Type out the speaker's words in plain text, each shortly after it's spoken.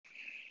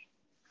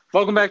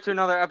Welcome back to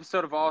another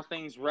episode of All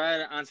Things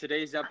Red. On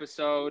today's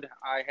episode,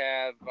 I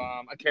have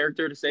a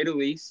character to say the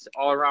least,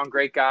 all around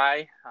great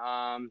guy,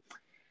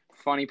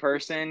 funny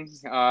person.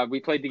 We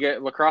played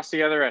lacrosse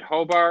together at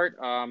Hobart,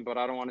 but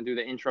I don't want to do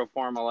the intro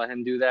for him. I'll let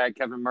him do that.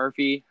 Kevin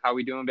Murphy, how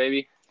we doing,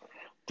 baby?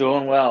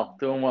 Doing well,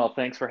 doing well.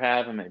 Thanks for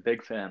having me.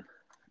 Big fan.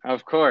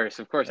 Of course,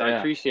 of course. I Yeah,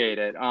 appreciate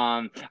it.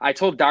 I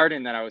told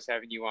Darden that I was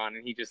having you on,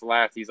 and he just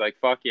laughed. He's like,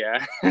 "Fuck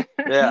yeah."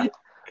 yeah.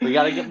 We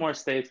got to get more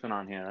statesmen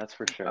on here. That's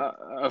for sure.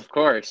 Of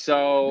course.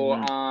 So,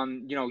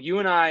 Hmm. you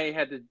and I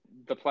had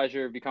the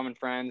pleasure of becoming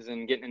friends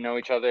and getting to know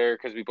each other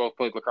because we both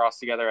played lacrosse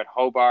together at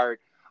Hobart.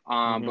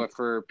 Hmm. But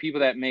for people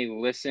that may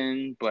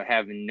listen but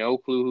have no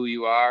clue who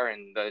you are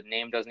and the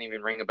name doesn't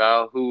even ring a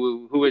bell,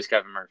 who is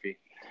Kevin Murphy?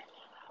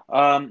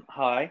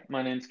 Hi,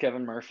 my name's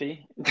Kevin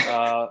Murphy.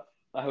 Uh,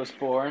 I was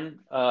born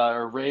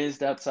or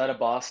raised outside of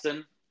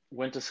Boston.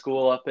 Went to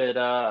school up at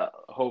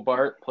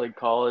Hobart. Played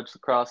college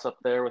lacrosse up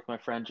there with my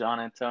friend John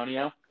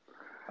Antonio.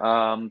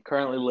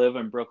 Currently live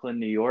in Brooklyn,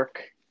 New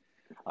York.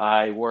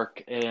 I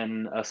work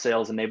in a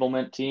sales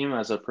enablement team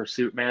as a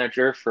pursuit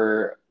manager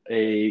for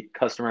a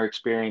customer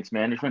experience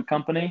management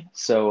company.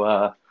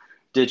 So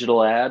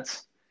digital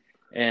ads,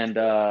 and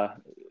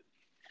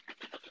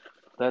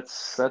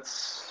that's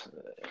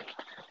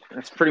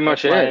That's pretty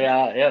much that's my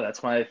it.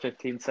 that's my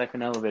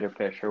 15-second elevator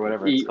pitch or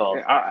whatever it's called.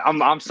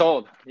 I'm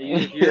sold.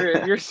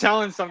 If you're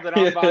selling something,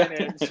 I'm buying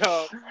it.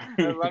 So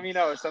let me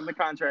know. Send the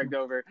contract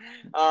over.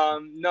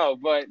 No,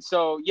 but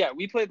so yeah,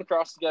 we played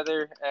lacrosse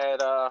together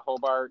at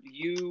Hobart.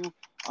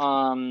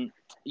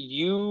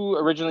 You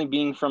originally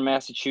being from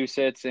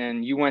Massachusetts,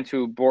 and you went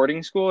to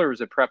boarding school or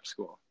was it prep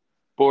school?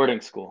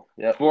 Boarding school.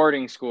 Yep.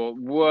 Boarding school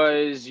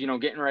was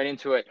getting right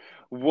into it.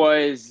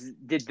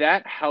 Did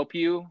that help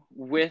you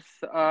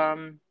with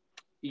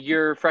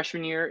your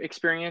freshman year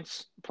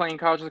experience playing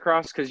college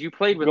lacrosse? Because Going.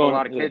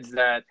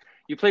 Yeah.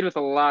 you played with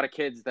a lot of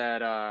kids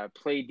that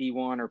played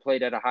D1 or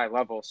played at a high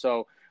level.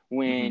 So Hmm.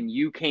 when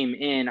you came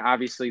in,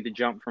 obviously the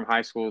jump from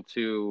high school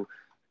to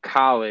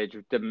college,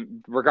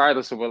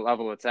 regardless of what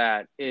level it's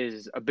at,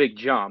 is a big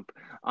jump.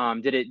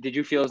 Did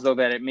you feel as though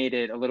that it made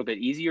it a little bit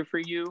easier for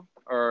you,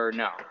 or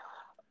no?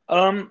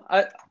 Um,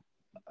 I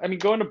I mean,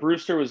 going to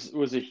Brewster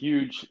was a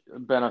huge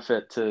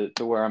benefit to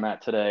where I'm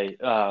at today.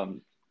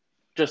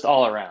 Just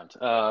all around.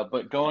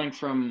 But going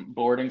from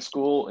boarding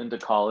school into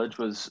college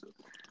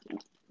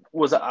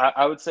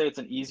I would say it's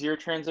an easier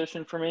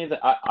transition for me that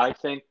I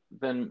think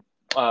than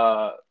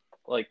uh,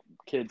 like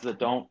kids that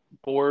don't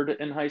board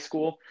in high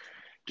school.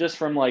 Just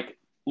from like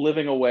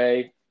living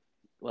away,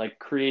 like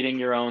creating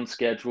your own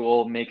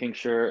schedule, making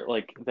sure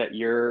like that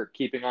you're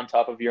keeping on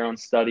top of your own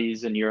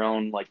studies and your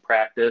own like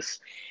practice,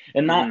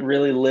 and not Hmm.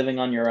 really living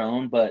on your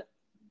own, but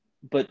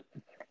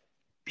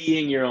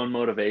being your own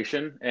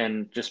motivation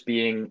and just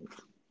being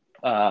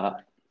uh,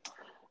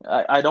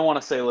 I don't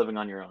want to say living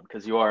on your own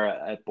because you are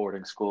at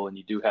boarding school and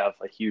you do have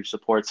a huge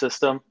support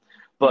system,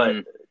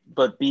 but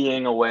Hmm.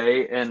 being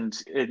away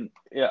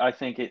I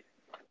think it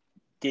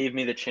gave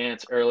me the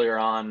chance earlier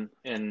on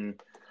in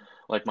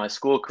like my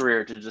school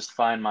career to just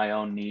find my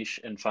own niche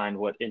and find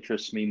what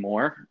interests me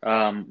more,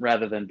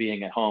 rather than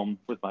being at home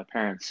with my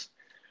parents,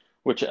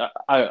 which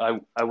I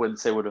wouldn't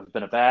say would have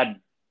been a bad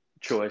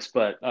choice,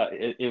 but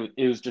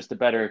it was just a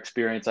better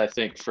experience, I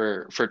think,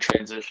 for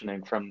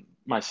transitioning from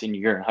my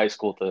senior year in high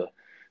school to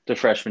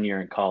freshman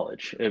year in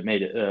college. It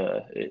made it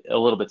a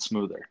little bit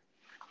smoother.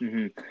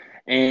 Hmm.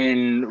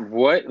 And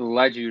what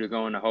led you to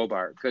going to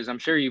Hobart? Because I'm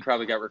sure you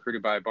probably got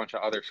recruited by a bunch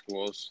of other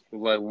schools.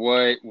 What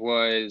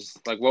was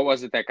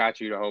it that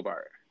got you to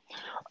Hobart?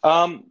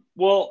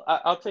 Well,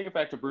 I'll take it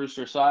back to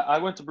Brewster. So I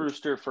went to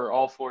Brewster for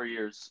all 4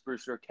 years.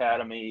 Brewster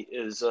Academy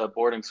is a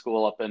boarding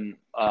school up in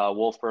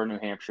Wolfboro, New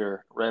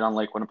Hampshire, right on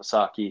Lake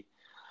Winnipesaukee.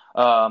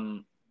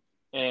 Um,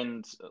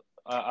 and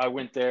I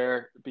went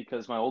there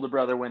because my older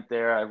brother went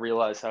there. I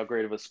realized how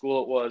great of a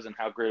school it was and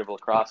how great of a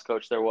lacrosse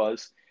coach there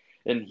was.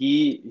 And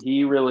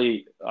he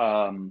really,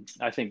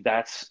 I think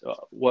that's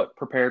what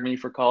prepared me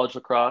for college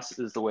lacrosse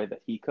is the way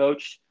that he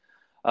coached.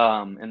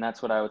 And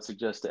that's what I would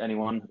suggest to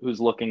anyone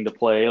who's looking to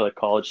play like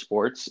college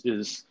sports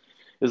is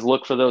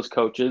look for those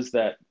coaches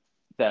that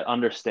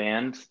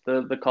understand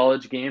the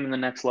college game in the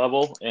next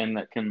level and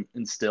that can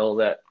instill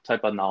that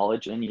type of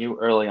knowledge in you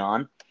early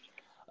on.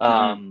 Hmm.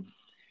 Um,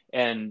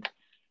 and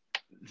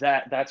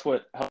that's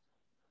what helped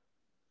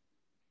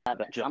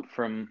that jump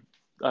from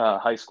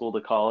high school to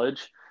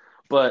college.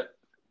 But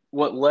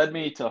what led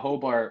me to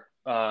Hobart,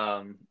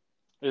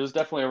 it was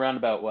definitely a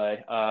roundabout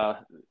way. I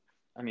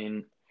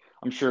mean,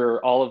 I'm sure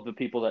all of the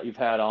people that you've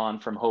had on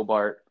from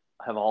Hobart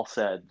have all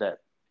said that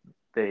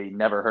they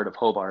never heard of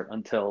Hobart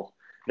until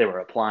they were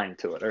applying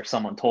to it or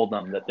someone told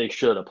them that they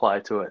should apply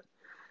to it.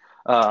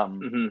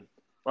 Um, Hmm.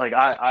 like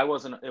I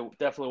wasn't, it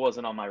definitely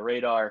wasn't on my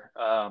radar.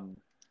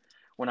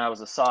 When I was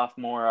a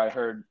sophomore, I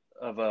heard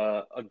of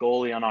a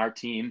goalie on our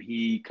team.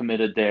 He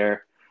committed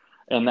there,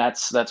 and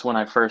that's when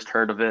I first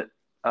heard of it.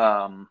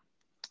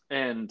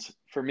 And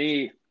for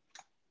me,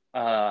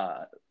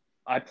 uh,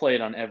 I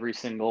played on every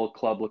single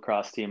club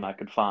lacrosse team I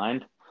could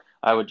find.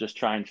 I would just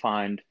try and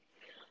find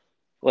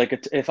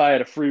like if I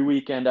had a free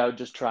weekend, I would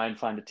just try and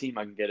find a team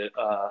I can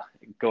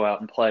go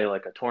out and play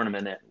like a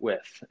tournament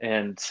with.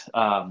 And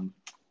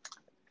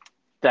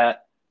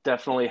that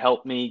definitely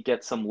helped me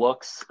get some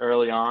looks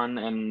early on,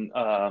 and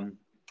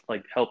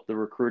like help the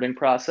recruiting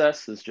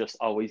process is just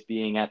always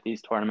being at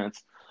these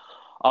tournaments,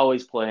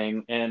 always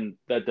playing. And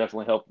that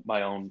definitely helped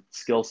my own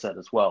skill set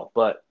as well.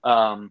 But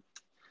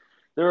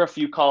there were a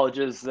few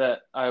colleges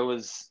that I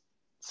was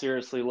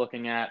seriously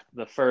looking at.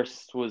 The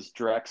first was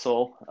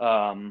Drexel.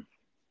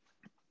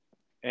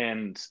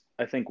 And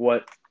I think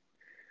what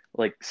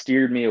like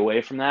steered me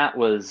away from that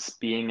was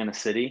being in a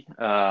city.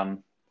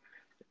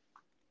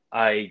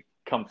 I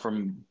come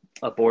from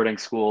a boarding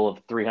school of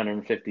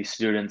 350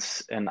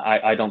 students, and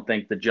I don't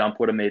think the jump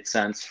would have made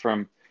sense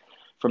from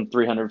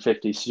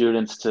 350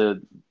 students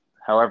to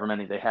however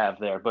many they have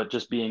there. But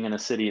just being in a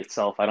city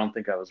itself, I don't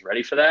think I was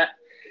ready for that.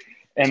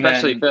 And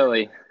Especially then,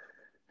 Philly.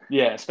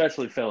 yeah,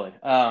 especially Philly.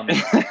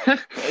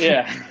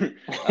 Yeah.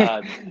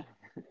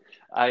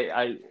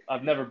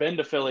 I've never been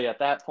to Philly at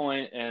that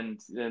point, and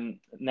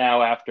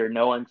now after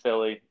knowing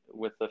Philly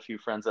with a few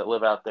friends that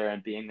live out there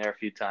and being there a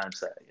few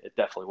times, it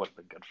definitely would have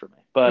been good for me.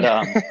 But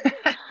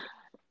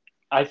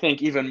I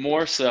think even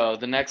more so,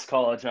 the next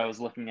college I was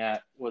looking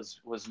at was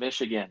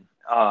Michigan.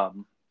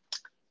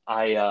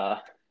 I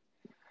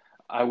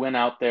I went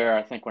out there,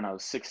 I think when I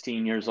was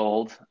 16 years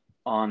old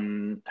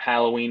on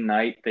Halloween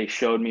night. They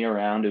showed me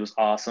around. It was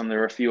awesome. There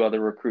were a few other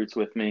recruits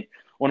with me.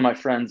 One of my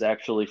friends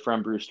actually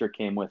from Brewster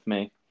came with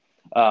me.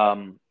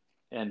 Um,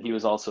 and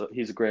he's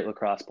a great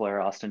lacrosse player,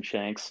 Austin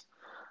Shanks,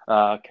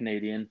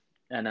 Canadian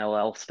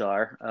NLL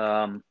star.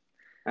 I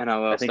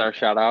NLL think, star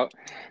shout out.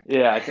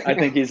 yeah, I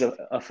think he's a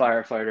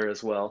firefighter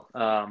as well.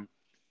 I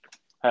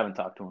haven't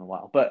talked to him in a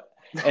while, but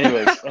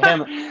anyways,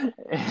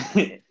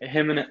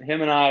 him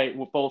and I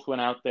both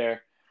went out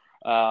there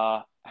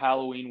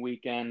Halloween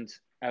weekend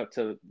out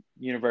to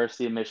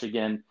University of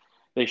Michigan.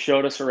 They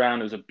showed us around.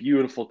 It was a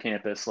beautiful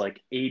campus,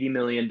 like $80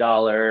 million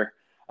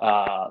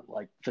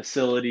like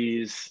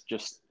facilities,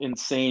 just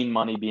insane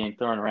money being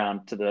thrown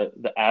around to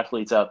the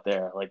athletes out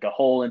there. Like a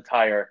whole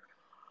entire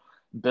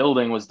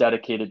building was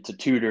dedicated to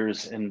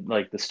tutors and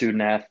like the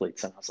student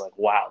athletes. And I was like,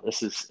 wow,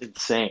 this is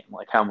insane.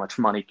 Like how much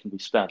money can be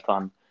spent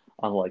on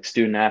like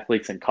student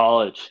athletes in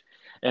college.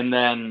 And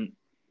then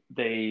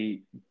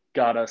they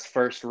got us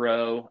first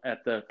row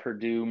at the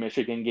Purdue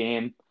Michigan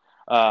game,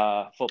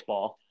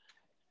 football.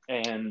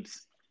 And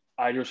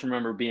I just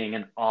remember being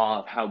in awe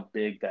of how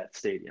big that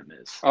stadium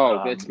is.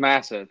 Oh, it's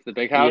massive. The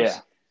big Yeah,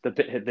 house.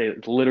 they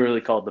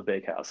literally called the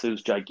Big House. It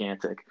was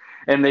gigantic,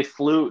 and they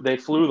flew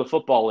the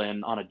football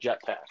in on a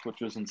jetpack,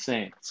 which was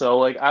insane. So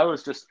like I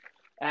was just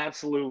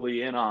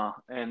absolutely in awe.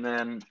 And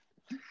then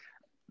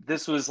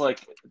this was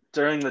like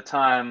during the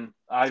time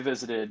I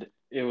visited,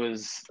 it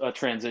was a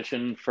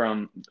transition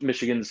from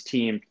Michigan's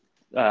team,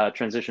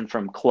 transition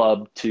from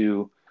club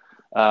to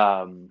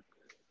um,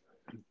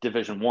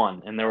 Division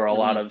One, and there were a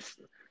lot Mm-hmm. of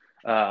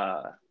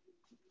uh,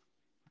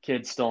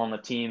 kids still on the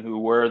team who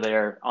were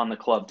there on the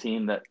club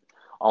team that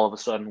all of a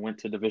sudden went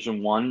to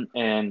Division One.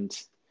 And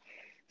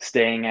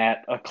staying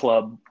at a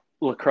club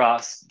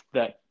lacrosse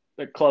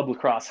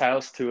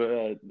house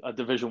to a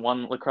Division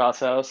One lacrosse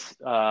house.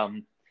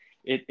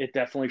 It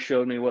definitely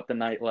showed me what the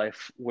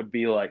nightlife would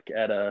be like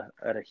at a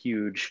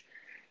huge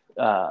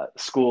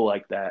school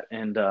like that.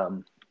 And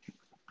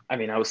I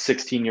mean, I was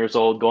 16 years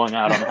old going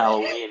out on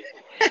Halloween.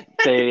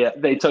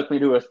 They took me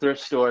to a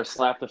thrift store,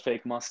 slapped a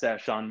fake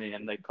mustache on me,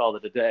 and they called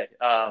it a day.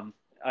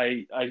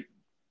 I, I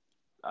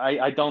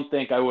I don't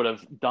think I would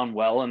have done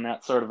well in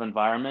that sort of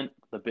environment,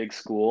 the big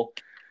school,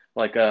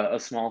 like a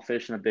small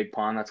fish in a big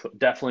pond.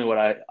 Definitely what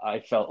I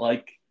felt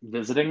like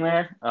visiting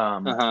there.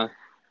 Uh-huh.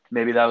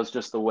 Maybe that was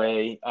just the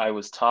way I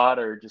was taught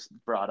or just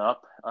brought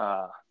up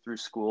through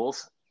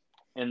schools.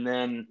 And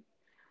then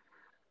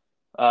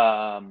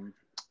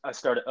I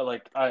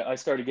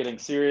started getting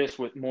serious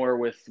with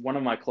one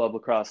of my club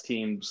lacrosse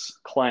teams,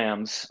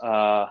 Clams,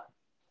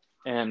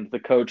 and the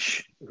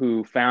coach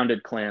who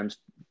founded Clams,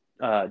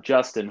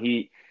 Justin.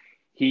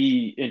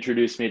 He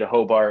introduced me to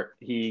Hobart.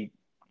 He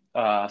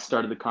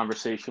started the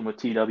conversation with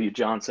T.W.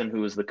 Johnson,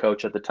 who was the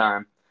coach at the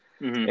time.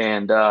 Mm-hmm.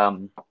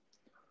 And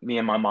me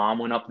and my mom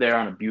went up there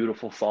on a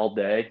beautiful fall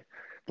day.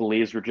 The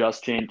leaves were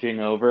just changing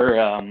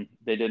over.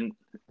 They didn't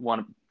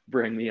want to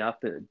bring me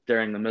up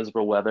during the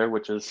miserable weather,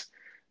 which is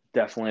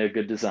definitely a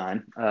good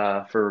design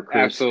for recruits.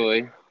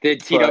 Absolutely.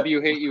 Did But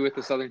TW hit you with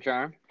the Southern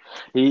Charm?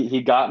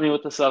 he got me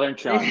with the Southern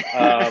Charm.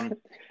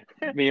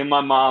 Me and my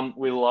mom,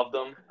 we loved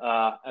him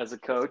as a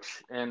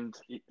coach, and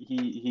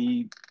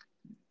he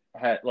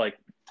had like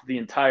the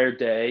entire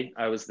day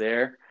I was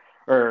there,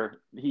 or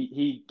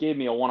he gave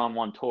me a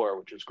one-on-one tour,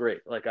 which was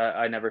great. Like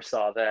I never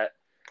saw that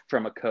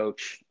from a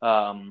coach.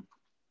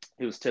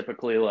 It was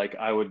typically like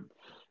I would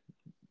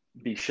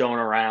be shown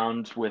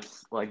around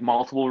with like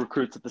multiple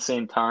recruits at the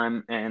same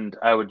time, and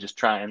I would just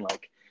try and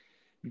like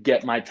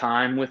get my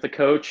time with the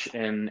coach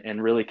and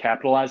really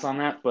capitalize on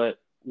that. But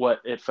what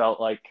it felt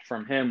like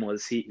from him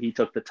was he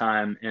took the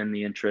time and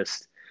the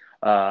interest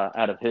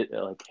out of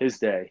his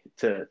day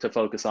to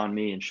focus on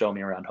me and show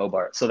me around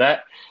Hobart. So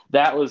that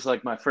was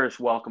like my first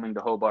welcoming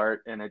to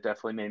Hobart, and it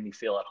definitely made me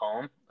feel at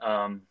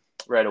home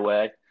right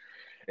away.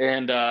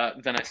 And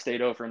then I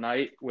stayed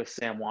overnight with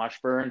Sam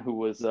Washburn, who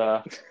was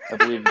I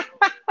believe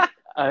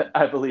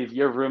I believe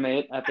your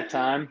roommate at the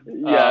time.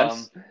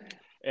 Yes.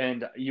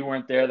 And you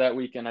weren't there that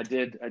weekend. I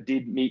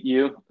did meet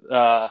you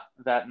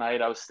that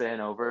night. I was staying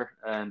over,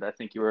 and I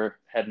think you were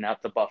heading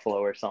out to Buffalo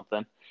or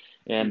something.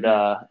 And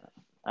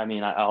I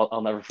mean,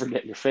 I'll never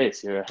forget your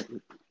face. You're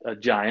a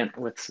giant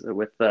with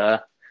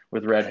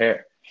red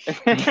hair.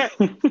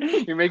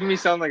 You're making me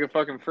sound like a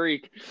fucking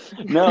freak.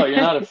 No,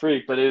 you're not a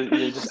freak, but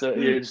you're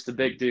just a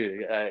big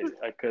dude.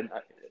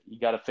 You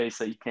got a face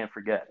that you can't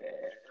forget.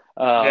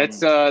 That's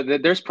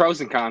there's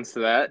pros and cons to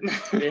that.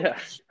 Yeah.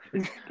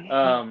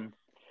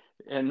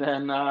 And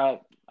then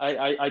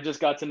I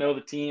just got to know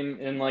the team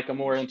in like a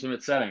more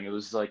intimate setting. It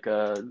was like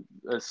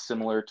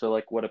similar to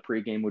like what a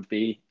pregame would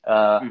be.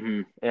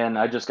 And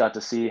I just got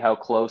to see how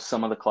close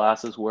some of the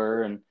classes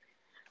were,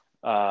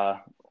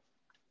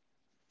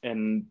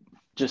 and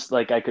just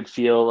like I could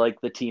feel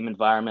like the team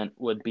environment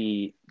would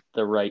be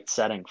the right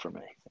setting for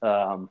me.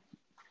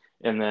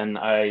 And then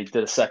I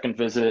did a second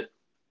visit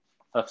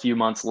a few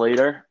months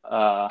later,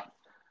 I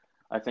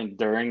think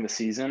during the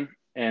season,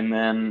 and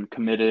then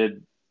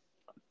committed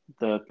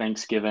the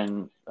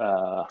Thanksgiving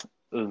of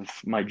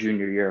my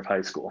junior year of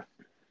high school.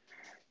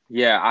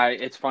 Yeah,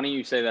 it's funny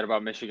you say that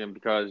about Michigan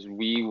because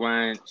we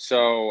went.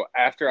 So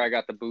after I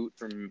got the boot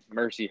from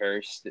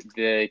Mercyhurst,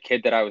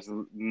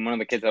 one of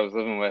the kids I was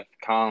living with,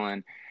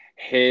 Colin,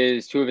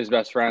 two of his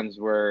best friends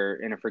were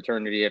in a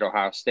fraternity at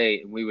Ohio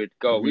State, and we would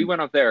go. We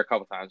went up there a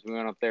couple times. We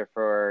went up there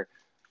for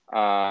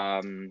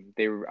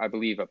they were, I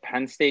believe, a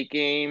Penn State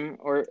game,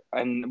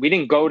 and we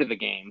didn't go to the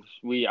games.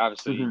 We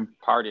obviously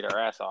partied our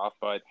ass off,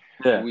 but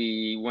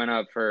we went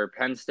up for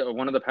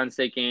one of the Penn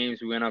State games.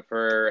 We went up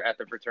at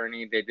the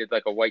fraternity. They did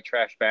like a white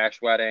trash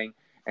bash wedding,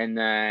 and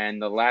then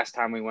the last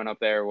time we went up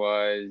there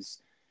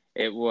was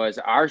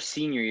our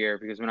senior year,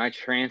 because when I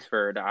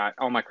transferred,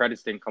 all my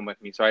credits didn't come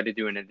with me, so I had to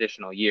do an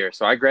additional year.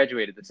 So I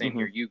graduated the same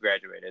year you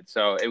graduated.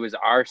 So it was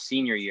our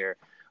senior year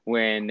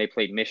when they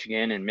played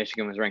Michigan, and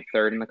Michigan was ranked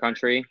third in the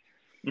country.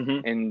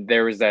 And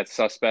there was that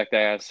suspect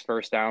ass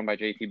first down by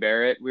JT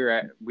Barrett.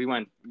 We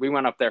went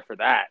up there for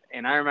that.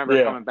 And I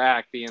remember coming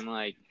back being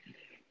like,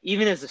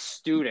 even as a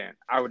student,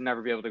 I would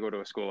never be able to go to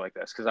a school like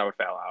this because I would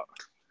fail out.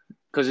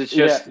 Because it's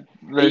just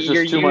there's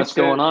just too much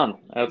going on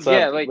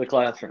outside the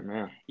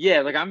classroom.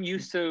 Yeah, like I'm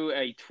used to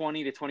a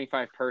 20 to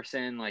 25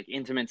 person like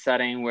intimate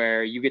setting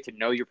where you get to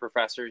know your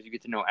professors, you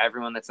get to know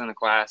everyone that's in the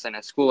class, and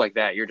at school like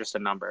that, you're just a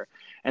number.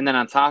 And then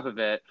on top of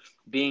it,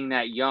 being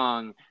that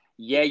young,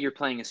 you're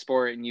playing a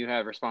sport and you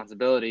have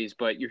responsibilities,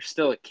 but you're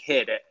still a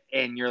kid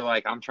and you're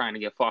like, I'm trying to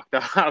get fucked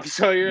up.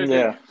 So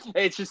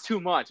it's just too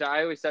much.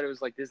 I always said it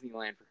was like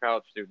Disneyland for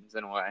college students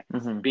in a way,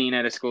 being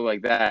at a school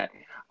like that.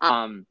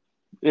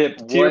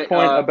 To your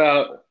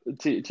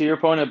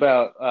point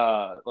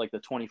about like the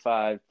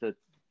 25 to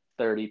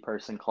 30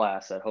 person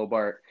class at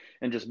Hobart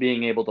and just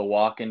being able to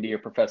walk into your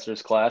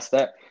professor's class,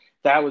 that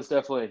was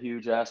definitely a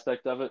huge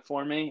aspect of it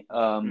for me.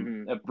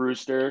 At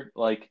Brewster,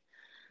 like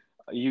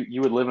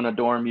you would live in a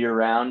dorm year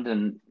round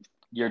and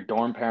your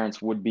dorm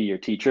parents would be your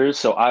teachers.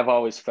 So I've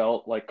always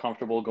felt like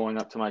comfortable going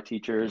up to my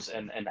teachers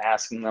and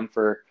asking them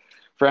for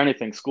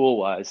anything school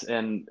wise.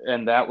 And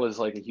that was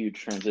like a huge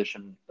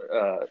transition.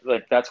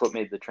 Like that's what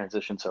made the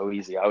transition so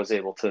easy. I was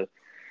able to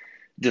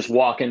just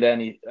walk into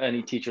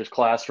any teacher's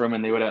classroom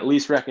and they would at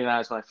least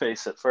recognize my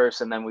face at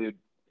first. And then we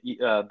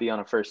would be on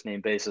a first name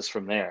basis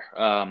from there.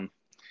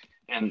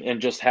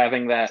 And just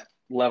having that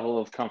level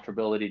of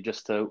comfortability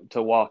just to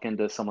walk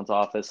into someone's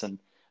office and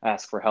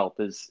ask for help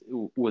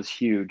was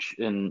huge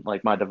in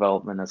like my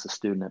development as a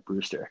student at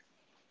Brewster.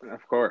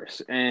 Of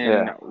course.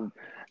 And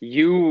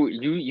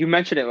you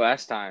mentioned it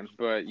last time,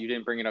 but you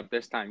didn't bring it up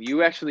this time.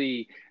 You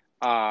actually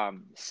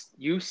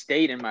you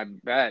stayed in my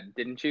bed,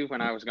 didn't you,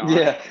 when I was gone?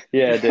 Yeah,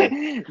 I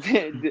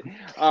did.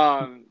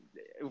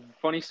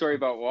 Funny story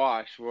about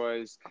Wash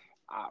was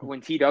when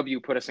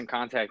TW put us in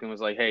contact and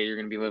was like, hey, you're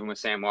going to be living with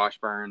Sam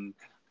Washburn.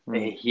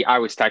 I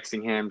was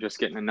texting him, just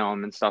getting to know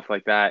him and stuff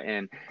like that.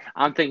 And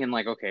I'm thinking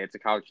like, okay, it's a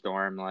college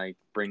dorm, like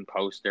bring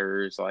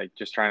posters, like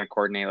just trying to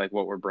coordinate like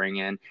what we're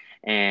bringing.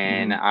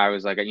 And I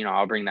was like,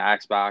 I'll bring the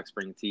Xbox,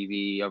 bring the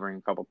TV, I'll bring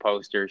a couple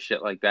posters,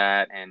 shit like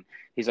that. And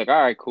he's like,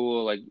 all right,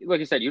 cool.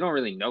 Like I said, you don't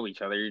really know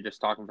each other. You're just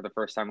talking for the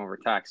first time over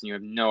text and you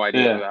have no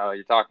idea who the hell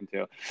you're talking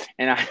to.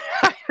 And I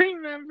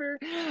remember,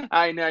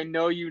 I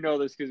know you know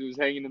this because it was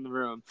hanging in the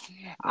room.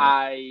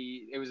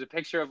 It was a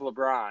picture of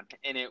LeBron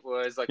and it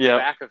was like the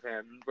back of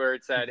him where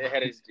it had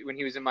when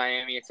he was in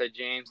Miami, it said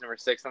James number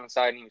 6 on the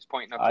side and he was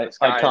pointing up to the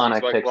sky.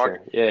 Iconic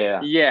picture.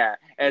 Yeah,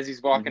 as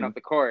he's walking up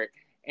the court.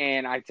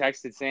 And I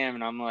texted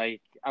Sam and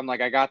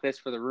I got this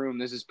for the room.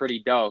 This is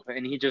pretty dope.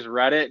 And he just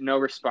read it, no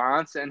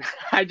response. And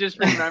I just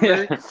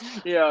remember,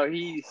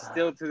 he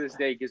still to this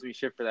day gives me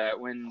shit for that.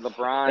 When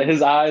LeBron,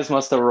 His eyes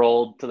must have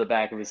rolled to the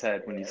back of his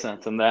head when you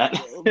sent him that.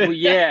 well,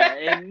 yeah,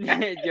 and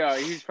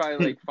he's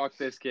probably like, fuck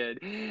this kid.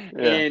 Yeah.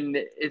 And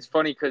it's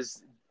funny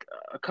because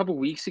a couple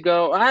weeks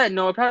ago,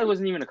 no, it probably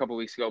wasn't even a couple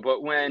weeks ago,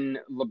 but when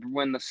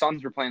the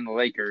Suns were playing the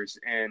Lakers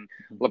and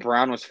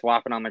LeBron was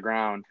flopping on the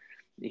ground,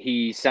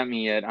 he sent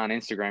me it on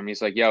Instagram. He's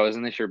like, "Yo,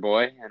 isn't this your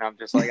boy?" And I'm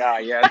just like, "Ah,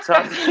 yeah, it's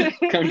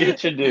Come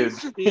get your dude."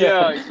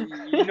 Yeah,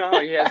 you know how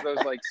he has those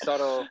like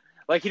subtle,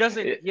 like he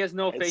has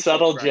no facial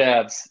subtle expression.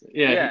 jabs.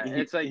 Yeah, Yeah,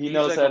 it's like he he's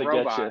knows like how a to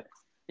robot. get you.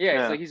 Yeah, it's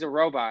Yeah. like he's a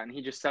robot and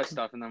he just says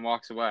stuff and then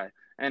walks away.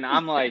 And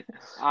I'm like,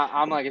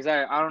 I'm like, is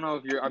that? I don't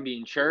know if I'm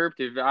being chirped.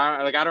 If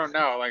I don't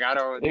know. Like I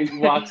don't. He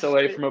walks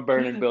away from a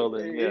burning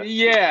building. Yeah.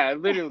 Yeah,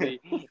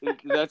 literally.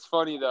 That's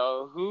funny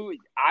though.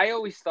 I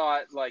always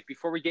thought, like,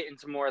 before we get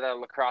into more of the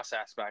lacrosse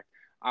aspect,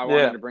 I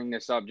wanted to bring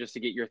this up just to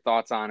get your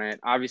thoughts on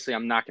it. Obviously,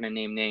 I'm not going to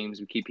name names.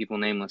 We keep people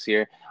nameless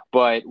here.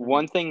 But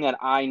one thing that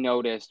I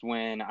noticed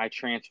when I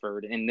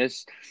transferred, and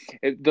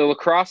the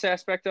lacrosse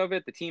aspect of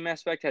it, the team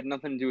aspect, had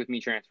nothing to do with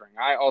me transferring.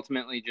 I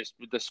ultimately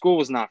the school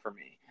was not for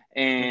me.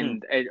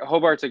 And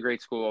Hobart's a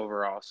great school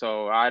overall.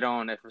 So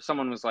if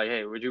someone was like,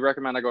 "Hey, would you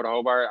recommend I go to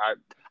Hobart?"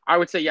 I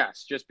would say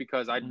yes, just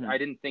because I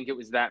didn't think it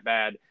was that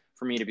bad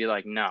for me to be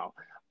like no.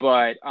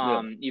 But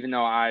even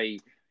though I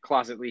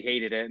closetly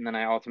hated it and then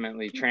I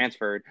ultimately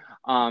transferred,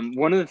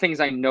 one of the things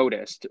I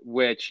noticed,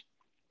 which,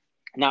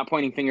 not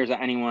pointing fingers at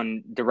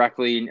anyone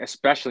directly,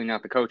 especially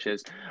not the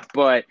coaches,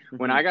 but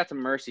when I got to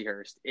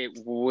Mercyhurst,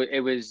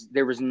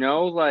 there was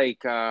no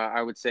like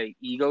I would say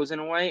egos in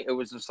a way. It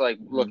was just like,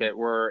 look,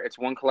 it's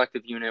one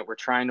collective unit. We're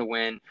trying to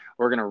win.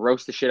 We're gonna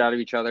roast the shit out of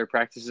each other.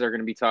 Practices are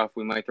gonna be tough.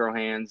 We might throw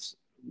hands.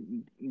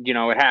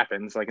 It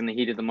happens like in the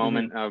heat of the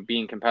moment of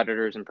being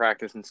competitors in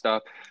practice and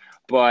stuff.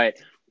 But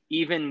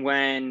even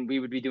when we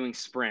would be doing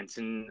sprints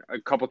and a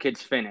couple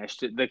kids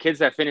finished, the kids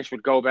that finished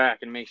would go back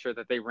and make sure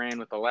that they ran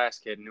with the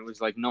last kid. And it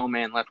was like no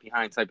man left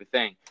behind type of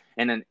thing.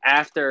 And then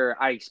after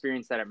I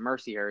experienced that at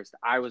Mercyhurst,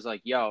 I was like,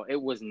 yo, it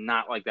was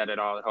not like that at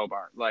all at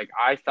Hobart. Like,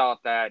 I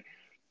thought that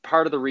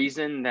part of the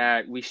reason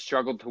that we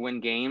struggled to win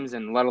games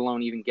and let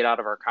alone even get out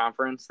of our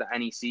conference, the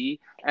NEC,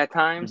 at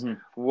times,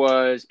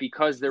 was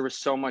because there was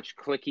so much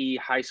cliquey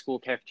high school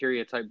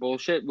cafeteria type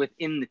bullshit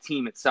within the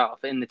team itself.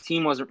 And the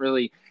team wasn't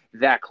really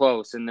that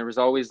close. And there was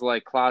always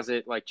like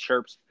closet like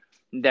chirps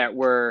that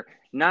were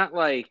not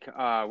like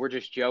we're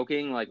just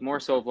joking, like more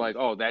so of like,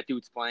 oh, that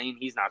dude's playing,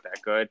 he's not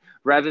that good.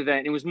 Rather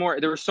than, it was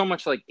more, there was so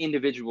much like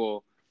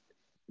individual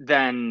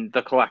than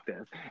the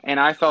collective. And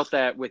I felt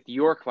that with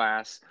your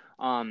class,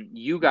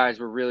 you guys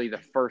were really the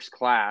first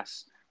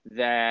class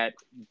that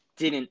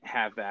didn't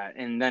have that.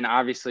 And then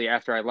obviously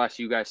after I left,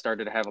 you guys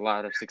started to have a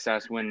lot of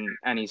success when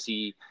NEC,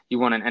 you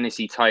won an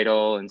NEC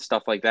title and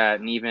stuff like that.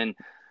 And even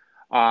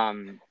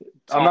I'm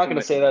not going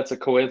to say that's a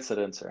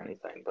coincidence or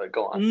anything, but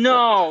go on.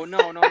 No.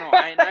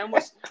 I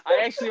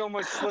actually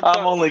almost slipped up.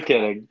 I'm only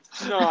kidding.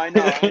 No, I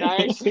know. And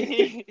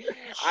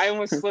I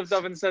almost slipped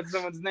up and said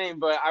someone's name,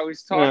 but I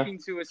was talking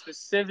to a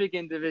specific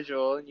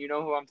individual, and you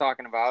know who I'm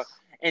talking about.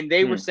 And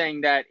they were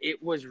saying that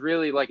it was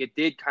really like, it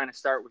did kind of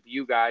start with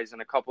you guys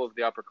and a couple of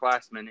the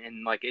upperclassmen,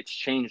 and like it's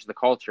changed the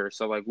culture.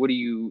 So like, what are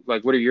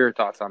your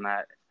thoughts on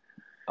that?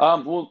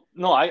 Well,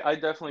 no, I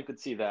definitely could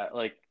see that.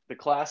 Like the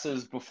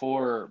classes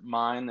before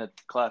mine, the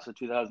class of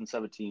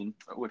 2017,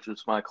 which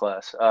was my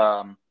class,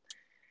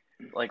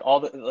 like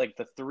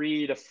the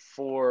 3 to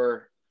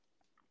 4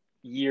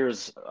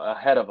 years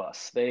ahead of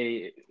us,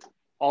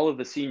 all of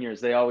the seniors,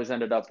 they always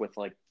ended up with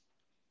like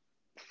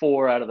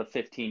 4 out of the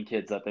 15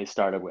 kids that they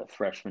started with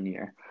freshman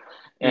year.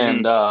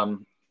 And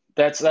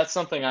that's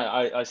something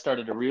I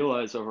started to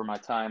realize over my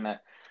time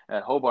at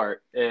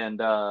Hobart. And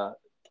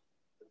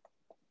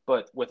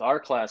but with our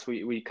class,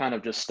 we kind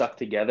of just stuck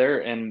together,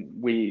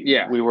 and we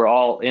were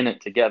all in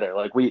it together.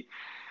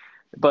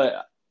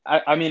 But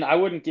I mean, I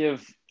wouldn't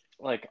give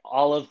like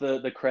all of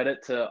the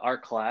credit to our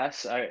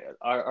class.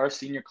 Our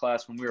senior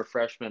class, when we were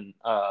freshmen,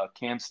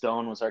 Cam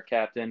Stone was our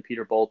captain,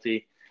 Peter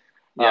Bolte.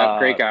 Yeah,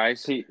 great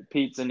guys.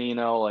 Pete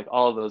Zanino, like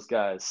all of those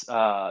guys.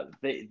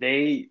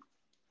 They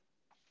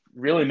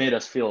really made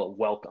us feel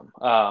welcome.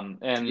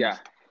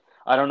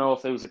 I don't know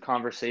if it was a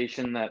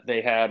conversation that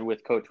they had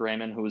with Coach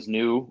Raymond, who was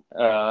new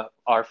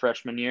our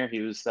freshman year.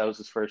 That was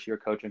his first year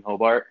coaching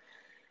Hobart.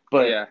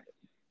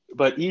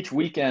 But each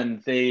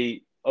weekend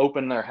they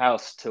opened their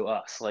house to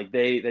us. Like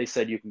they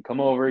said, you can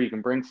come over, you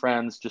can bring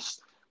friends,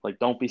 just like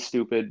don't be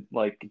stupid.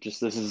 Like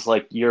just this is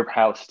like your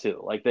house too.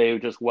 Like they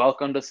just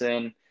welcomed us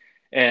in.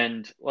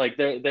 And like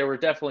there were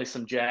definitely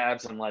some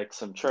jabs and like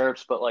some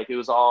chirps, but like it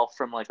was all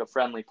from like a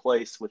friendly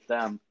place with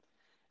them.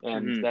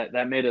 And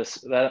that made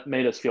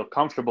us feel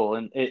comfortable,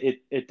 and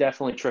it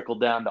definitely trickled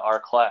down to our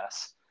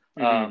class.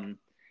 And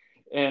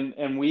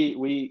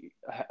we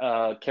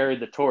carried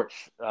the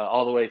torch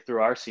all the way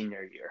through our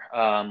senior year.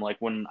 Like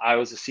when I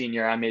was a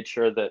senior, I made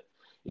sure that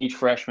each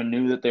freshman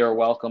knew that they were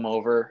welcome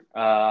over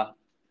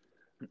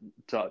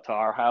to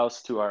our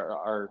house, to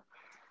our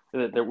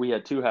that we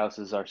had two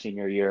houses our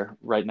senior year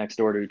right next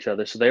door to each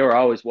other. So they were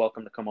always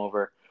welcome to come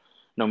over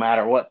no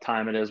matter what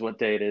time it is, what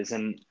day it is.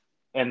 And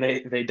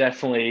they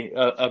definitely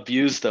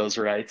abused those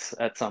rights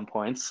at some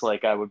points.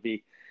 Like I would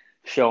be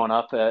showing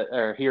up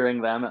or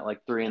hearing them at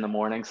like 3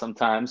 a.m.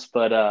 sometimes.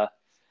 But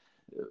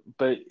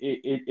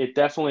it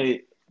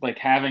definitely, like,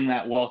 having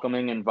that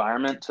welcoming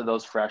environment to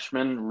those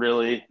freshmen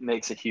really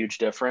makes a huge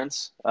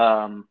difference.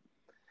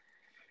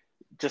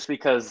 Just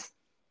because,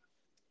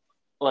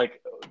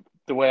 like,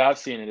 the way I've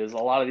seen it is a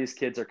lot of these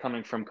kids are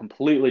coming from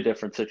completely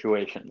different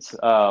situations,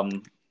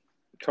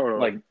 Totally.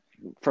 like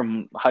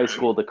from high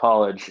school to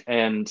college,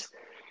 and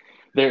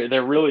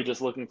they're really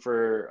just looking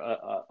for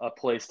a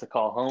place to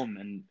call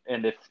home.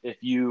 And if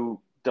you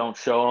don't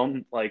show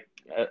them, like,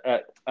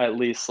 at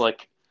least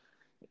like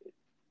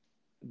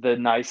the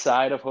nice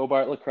side of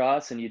Hobart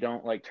lacrosse, and you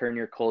don't like turn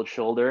your cold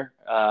shoulder,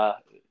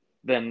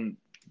 then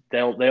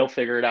they'll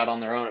figure it out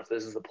on their own if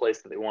this is the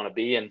place that they want to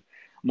be. And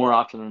more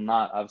often than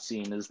not, I've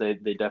seen is they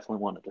definitely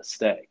wanted to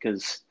stay,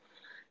 because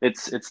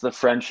it's the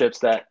friendships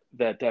that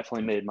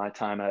definitely made my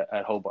time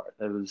at Hobart.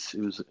 It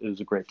was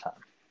a great time.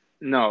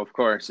 No, of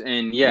course.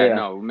 And Yeah.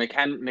 no,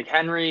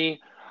 McHenry.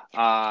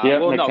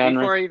 Yep, Well, no,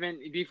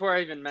 McHenry. before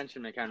I even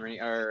mention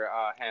McHenry or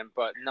him,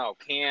 but no,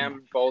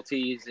 Cam,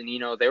 Bolties, and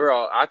they were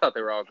all. I thought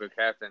they were all good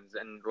captains.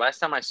 And last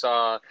time I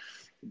saw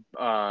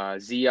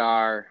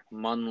ZR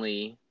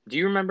Munley. Do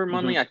you remember Mm-hmm.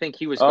 Munley? I think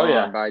he was Oh gone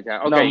yeah. by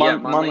that. No, Okay, yeah,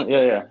 Munley.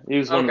 yeah. He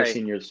was one of the Okay.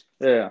 seniors.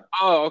 Yeah.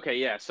 Oh, okay,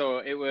 yeah. So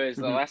it was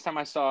the Mm-hmm. last time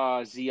I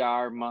saw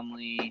ZR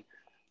Munley,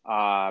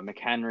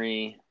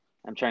 McHenry.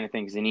 I'm trying to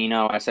think.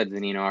 Zanino. I said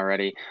Zanino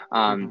already.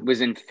 Mm-hmm.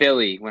 Was in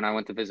Philly when I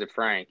went to visit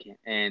Frank,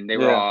 and they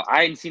were Yeah. all.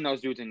 I hadn't seen those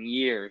dudes in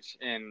years,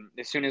 and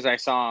as soon as I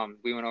saw them,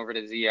 we went over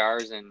to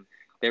ZR's, and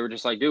they were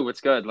just like, "Dude,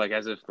 what's good?" Like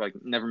as if like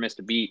never missed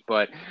a beat.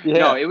 But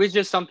no, Yeah. it was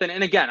just something.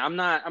 And again, I'm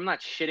not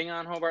shitting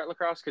on Hobart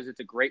Lacrosse because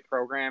it's a great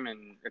program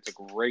and it's a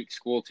great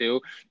school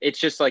too. It's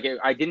just like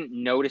I didn't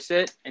notice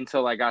it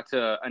until I got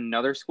to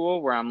another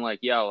school where I'm like,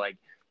 yo, like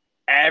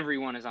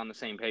everyone is on the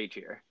same page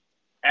here.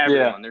 Yeah.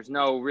 Everyone. There's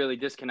no really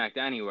disconnect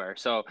anywhere.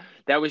 So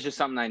that was just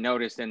something I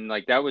noticed. And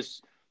like that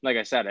was, like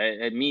I said,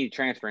 me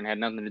transferring had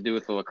nothing to do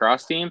with the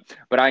lacrosse team.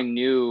 But I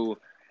knew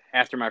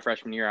after my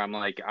freshman year, I'm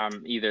like,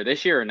 I'm either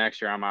this year or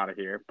next year, I'm out of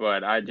here.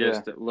 But Yeah.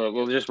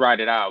 we'll just ride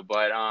it out.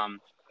 But, you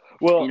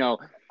Well, know,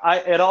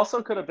 it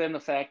also could have been the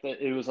fact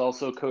that it was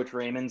also Coach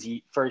Raymond's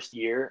first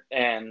year,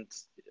 and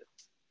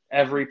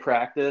every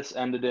practice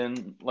ended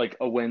in like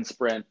a wind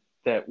sprint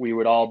that we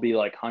would all be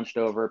like hunched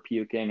over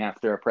puking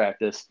after a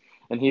practice.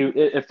 And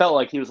it felt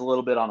like he was a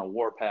little bit on a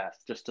warpath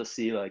just to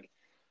see like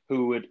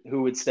who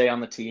would stay on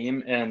the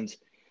team. And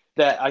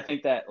that, I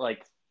think that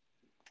like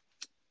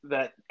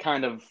that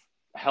kind of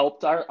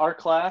helped our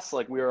class.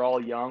 Like we were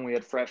all young, we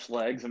had fresh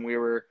legs, and we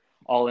were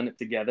all in it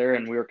together,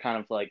 and we were kind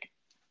of like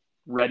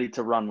ready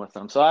to run with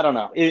them. So I don't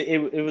know.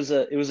 It was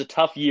a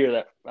tough year,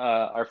 that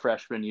our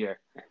freshman year.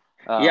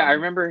 yeah, I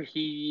remember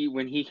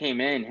when he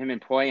came in, him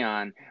and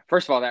Poyon.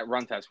 First of all, that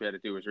run test we had to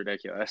do was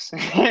ridiculous.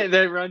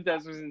 That run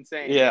test was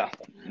insane. Yeah.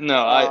 No,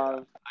 I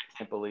Uh,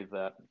 can't believe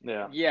that.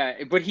 Yeah.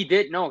 yeah, but he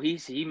did. No,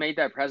 he made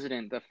that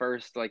president as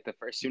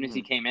soon as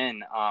he Mm-hmm. came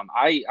in.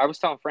 I was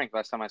telling Frank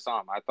last time I saw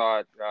him, I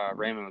thought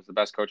Raymond was the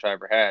best coach I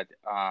ever had.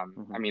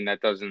 Mm-hmm. I mean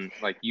that doesn't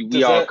like you. We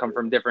Does all that come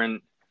from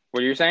different.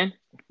 What are you saying?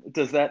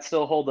 does that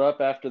still hold up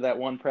after that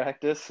one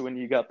practice when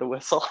you got the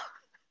whistle?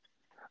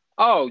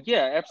 Oh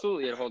yeah,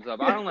 absolutely, it holds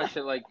up. I don't let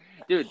shit like,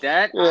 dude.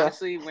 That Yeah.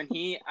 honestly,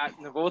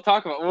 we'll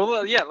talk about.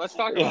 Well, yeah, let's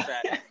talk about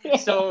that. Yeah.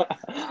 So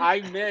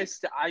I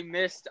missed a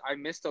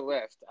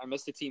lift. I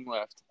missed a team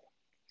lift,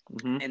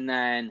 Mm-hmm. and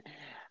then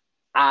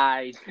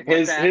I went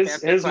His back his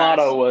after his class.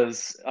 motto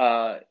was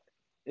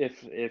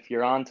if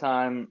you're on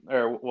time,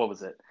 or what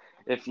was it?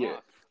 If you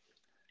Muff.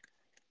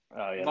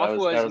 Oh yeah, Muff that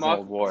was was the Muff.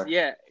 old war.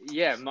 Yeah.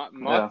 Muff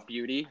Yeah.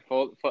 beauty,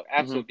 full Mm-hmm.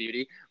 absolute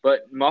beauty.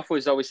 But Muff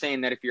was always saying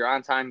that if you're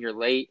on time, you're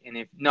late, and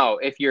if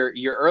you're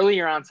early,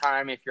 you're on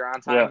time. If you're on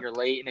time, Yeah. you're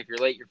late, and if you're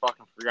late, you're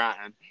fucking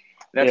forgotten.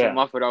 That's what Yeah.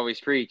 Muff would always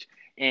preach.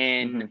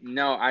 And Mm-hmm.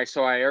 no, I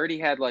already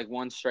had like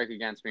one strike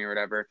against me or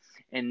whatever,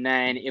 and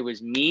then it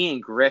was me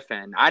and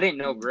Griffin. I didn't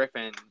know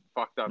Griffin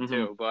fucked up Mm-hmm.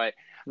 too, but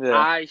Yeah.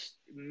 I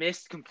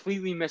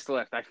completely missed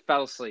lift. I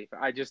fell asleep.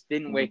 I just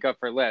didn't Mm-hmm. wake up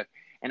for lift.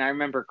 And I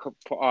remember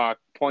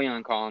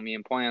Poyon calling me,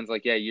 and Poyon's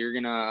like, "Yeah, you're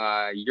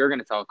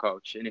gonna tell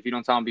coach, and if you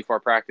don't tell him before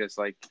practice,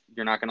 like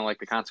you're not gonna like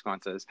the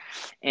consequences."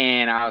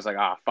 And I was like,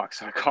 "Oh fuck!"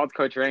 So I called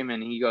Coach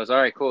Raymond, and he goes, "All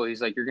right, cool."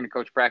 He's like, "You're gonna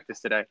coach practice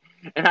today,"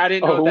 and I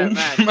didn't know what Oh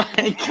that meant.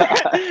 my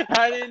God.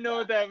 I didn't know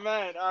what that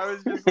meant. I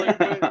was just like,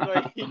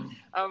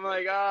 I'm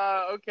like,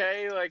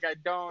 okay, like I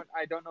don't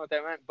know what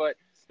that meant, but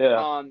Yeah.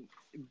 um,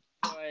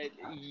 but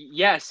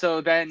yeah. So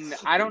then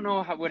I don't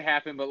know what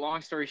happened, but long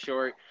story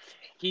short,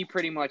 he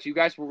pretty much you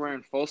guys were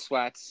wearing full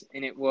sweats,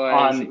 and It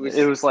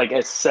was like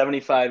a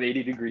 75,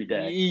 80-degree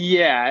day.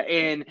 yeah,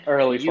 and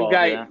Early you fall,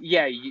 guys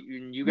yeah.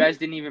 you guys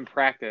didn't even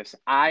practice.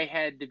 I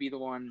had to be the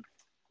one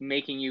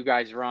making you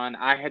guys run.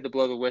 I had to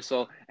blow the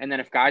whistle, and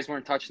then if guys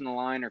weren't touching the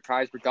line or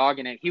guys were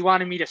dogging it, he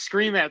wanted me to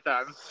scream at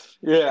them.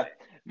 Yeah.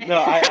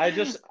 No,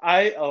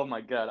 oh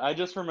my God. I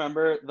just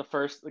remember the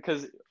first,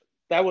 because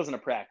that wasn't a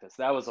practice.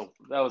 That was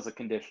a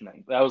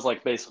conditioning. That was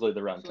like basically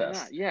the run Absolutely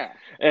test. not. Yeah.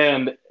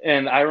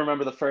 And I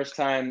remember the first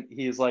time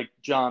he's like,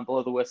 John,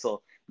 blow the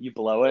whistle. You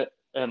blow it.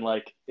 And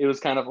like, it was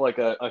kind of like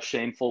a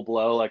shameful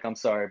blow. Like, I'm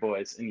sorry,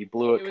 boys. And you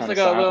blew It it was kind of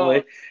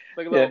silently.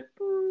 like a Yeah. little,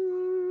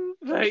 boop,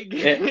 like.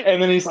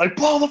 And then he's like,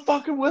 blow the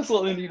fucking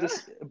whistle. And you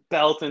just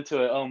belt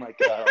into it. Oh my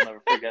God. I'll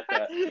never forget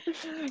that.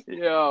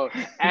 Yo,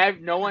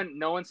 no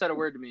one said a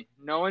word to me.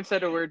 No one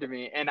said a word to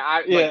me, and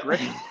I Yeah.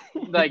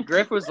 like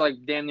Griff was like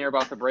damn near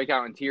about to break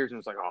out in tears and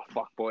was like, "Oh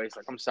fuck, boys,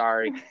 like I'm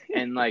sorry."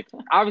 And like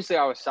obviously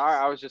I was sorry.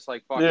 I was just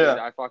like, "Fuck, dude, Yeah.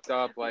 I fucked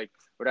up." Like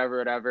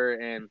whatever.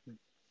 And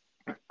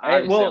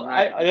obviously Well,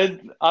 I'm not. I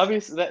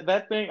obviously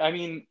that thing. I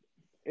mean,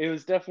 it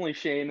was definitely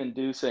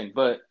shame-inducing,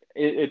 but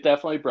it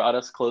definitely brought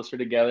us closer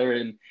together,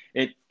 and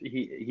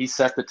he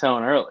set the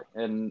tone early,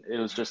 and it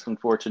was just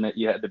unfortunate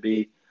you had to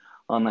be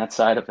on that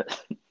side of it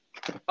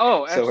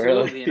Oh, so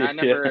early. absolutely. And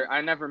Yeah,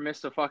 I never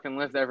missed a fucking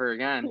lift ever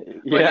again.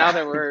 But yeah.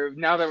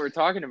 now that we're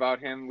talking about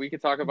him, we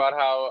could talk about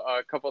how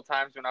a couple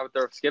times when I would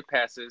throw skip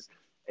passes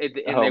and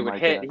Oh they would my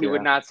hit, God, he would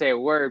yeah, not say a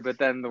word. But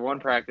then the one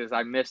practice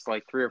I missed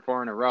like 3 or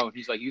 4 in a row.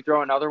 He's like, "You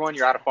throw another one,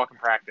 you're out of fucking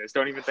practice.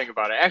 Don't even think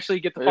about it. Actually,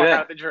 get the fuck out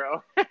yeah. of the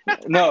drill."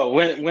 No,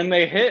 when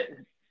they hit,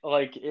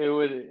 like they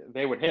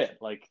would hit,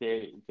 like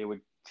they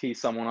would tee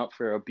someone up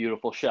for a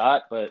beautiful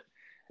shot, but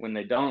when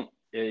they don't,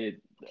 it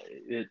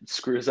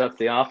screws up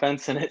the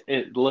offense and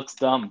it looks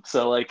dumb.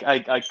 So like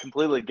I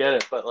completely get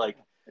it, but like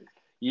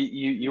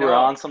you were No,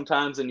 on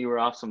sometimes and you were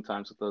off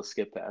sometimes with those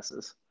skip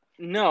passes.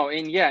 no,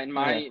 and yeah, in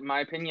Yeah, my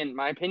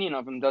opinion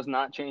of him does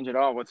not change at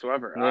all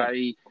whatsoever.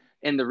 yeah,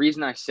 And the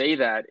reason I say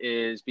that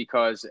is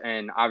because,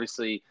 and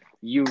obviously,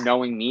 you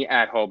knowing me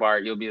at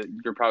Hobart,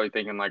 you're probably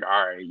thinking like,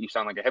 all right, you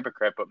sound like a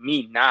hypocrite. But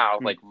me now,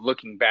 mm, like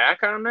looking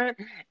back on that,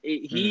 mm,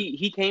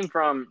 he came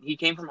from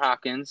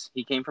Hopkins,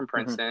 he came from mm,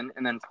 Princeton,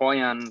 and then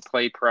Poyan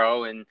played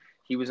pro, and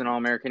he was an All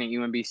American at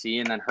UMBC,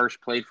 and then Hirsch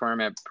played for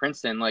him at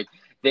Princeton. Like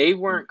they mm.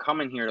 weren't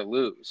coming here to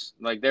lose.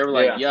 Like they were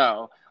like, Yeah,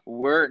 yo,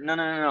 we're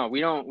no, we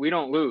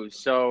don't lose.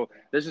 So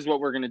this is what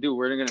we're gonna do.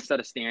 We're gonna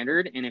set a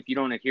standard, and if you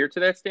don't adhere to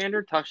that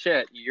standard, tough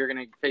shit, you're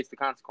gonna face the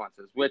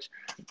consequences. Which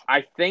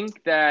I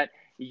think that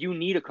you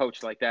need a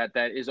coach like that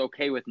is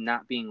okay with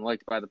not being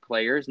liked by the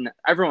players. And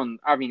everyone,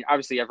 I mean,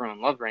 obviously everyone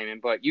loved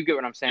Raymond, but you get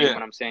what I'm saying yeah,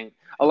 when I'm saying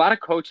a lot of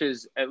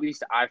coaches, at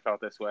least I felt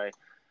this way,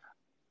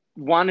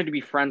 wanted to be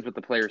friends with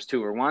the players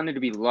too, or wanted to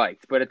be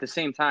liked. But at the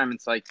same time,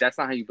 it's like that's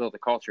not how you build a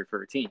culture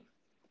for a team.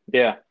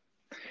 yeah.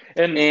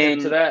 And to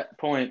And that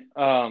point,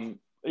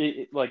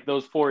 like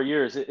those 4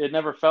 years, it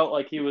never felt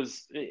like he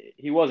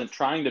wasn't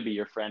trying to be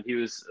your friend. He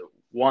was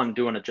one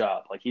doing a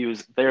job. Like he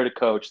was there to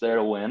coach, there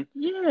to win.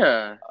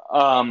 yeah,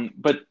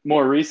 But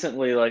more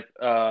recently, like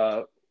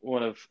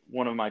one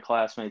of my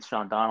classmates,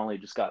 Sean Donnelly,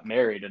 just got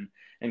married,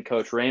 and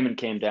Coach Raymond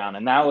came down,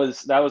 and that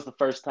was the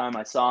first time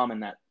I saw him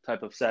in that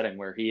type of setting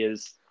where he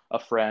is a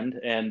friend,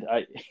 and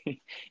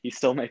he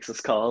still makes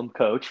us call him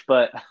Coach,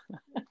 but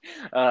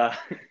uh,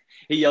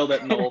 he yelled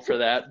at Noel for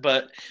that,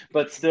 but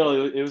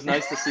still, it was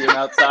nice to see him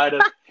outside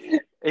of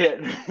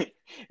it.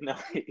 No,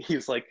 he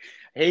was like,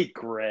 "Hey,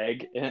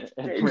 Greg," and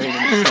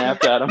Raymond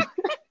snapped at him.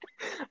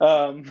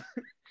 Um,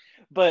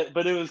 but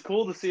it was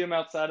cool to see him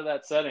outside of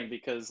that setting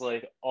because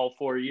like all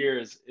 4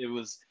 years it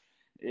was.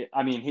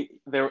 I mean,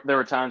 there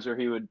were times where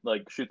he would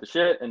like shoot the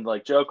shit and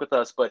like joke with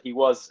us, but he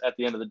was at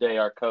the end of the day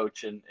our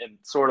coach and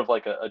sort of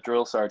like a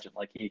drill sergeant.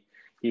 Like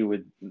he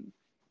would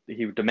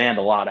he would demand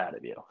a lot out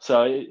of you.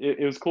 So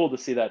it was cool to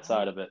see that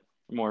side of it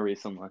more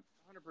recently.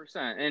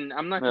 100%. And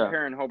I'm not Yeah.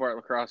 comparing Hobart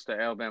lacrosse to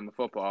Alabama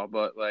football,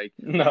 but like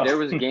No, there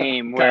was a no,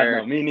 game God, where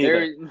no, me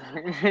there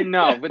neither.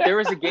 no, but there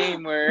was a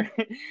game where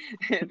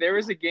there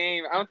was a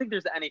game. I don't think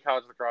there's any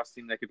college lacrosse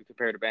team that could be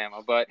compared to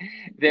Bama, but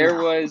there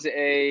No. was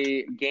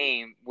a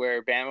game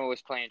where Bama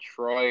was playing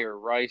Troy or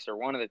Rice or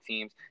one of the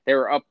teams. They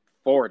were up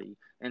 40.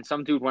 And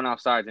some dude went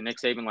offsides, and Nick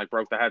Saban like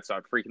broke the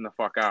headset, freaking the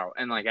fuck out.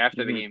 And like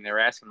after the Hmm. game, they were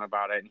asking him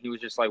about it, and he was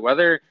just like,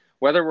 whether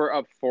we're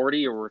up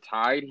 40 or we're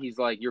tied, he's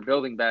like, you're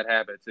building bad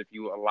habits if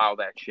you allow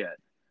that shit.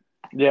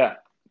 Yeah,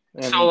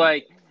 So and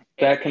like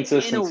that in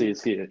consistency a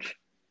is huge.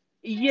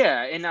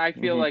 yeah, and I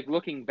feel Hmm. like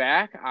looking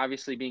back,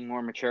 obviously being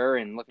more mature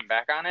and looking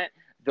back on it,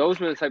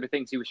 those were the type of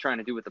things he was trying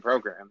to do with the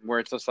program. Where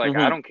it's just like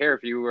I Hmm. don't care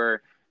if you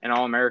were an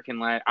All American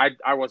last.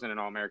 I wasn't an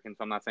All American,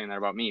 so I'm not saying that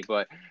about me.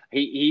 But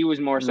he was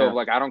more so Yeah,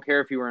 like I don't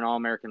care if you were an All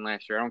American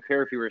last year. I don't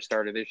care if you were a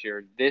starter this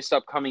year. This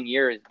upcoming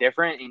year is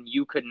different, and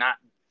you could not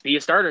be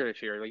a starter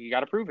this year. Like you got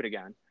to prove it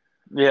again.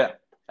 yeah.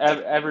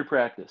 Every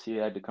practice, he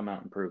had to come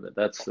out and prove it.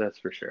 That's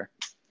for sure.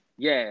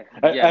 Yeah,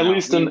 At, yeah, at no,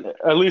 least in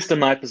at least in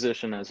my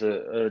position as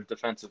a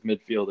defensive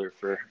midfielder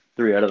for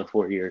 3 out of the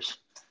 4 years.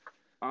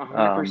 a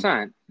hundred Um,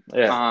 percent.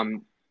 yeah.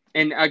 Um,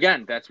 And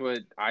again, that's what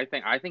I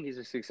think. I think he's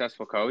a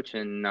successful coach,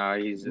 and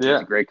he's a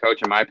Yeah. great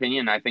coach in my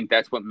opinion. I think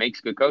that's what makes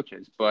good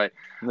coaches. But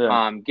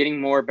Yeah. getting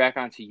more back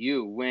onto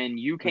you, when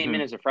you came in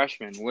Hmm. as a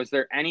freshman, was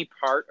there any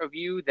part of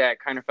you that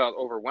kind of felt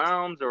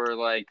overwhelmed, or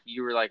like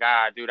you were like,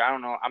 dude, I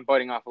don't know, I'm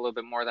biting off a little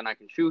bit more than I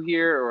can chew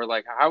here, or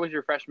like, how was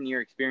your freshman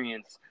year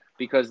experience?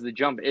 Because the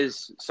jump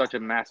is such a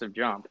massive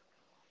jump.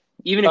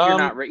 Even if you're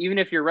not, Um, even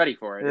if you're ready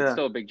for it, it's yeah.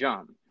 still a big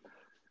jump.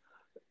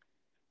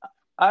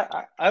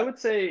 I would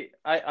say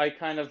I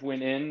kind of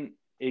went in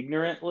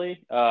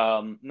ignorantly,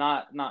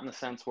 not in the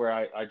sense where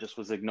I just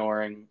was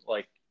ignoring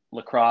like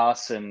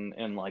lacrosse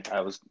and like I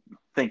was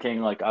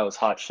thinking like I was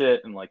hot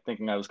shit and like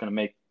thinking I was going to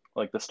make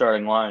like the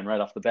starting line right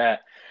off the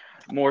bat.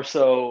 More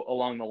so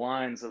along the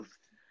lines of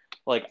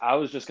like I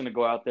was just going to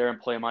go out there and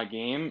play my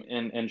game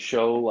and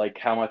show like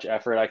how much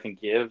effort I can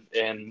give,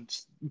 and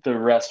the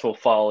rest will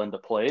fall into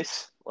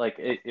place. Like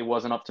it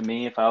wasn't up to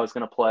me if I was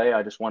going to play.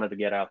 I just wanted to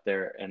get out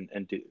there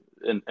and do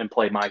and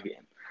play my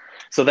game.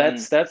 So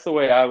Mm, that's the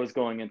way I was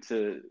going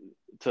into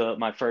to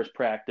my first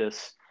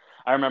practice.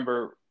 I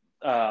remember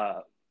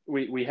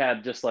we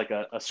had just like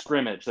a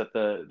scrimmage that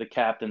the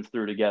captains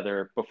threw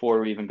together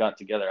before we even got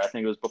together. I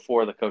think it was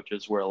before the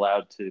coaches were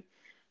allowed to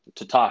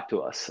talk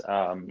to us,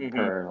 mm-hmm.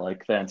 per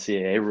like the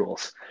NCAA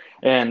rules.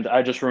 And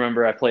I just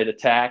remember I played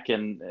attack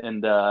and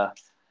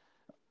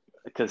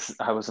because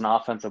I was an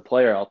offensive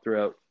player all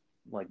throughout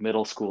like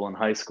middle school and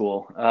high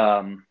school.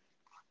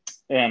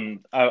 And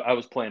I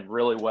was playing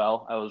really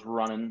well. I was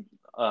running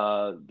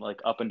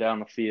like up and down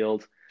the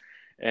field,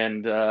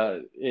 and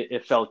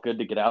it felt good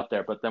to get out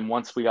there. But then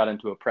once we got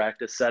into a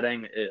practice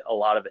setting, a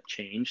lot of it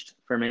changed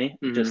for me.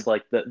 Mm-hmm. Just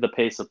like the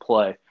pace of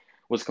play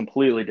was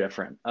completely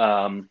different.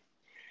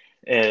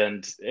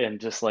 And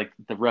just like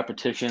the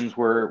repetitions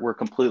were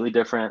completely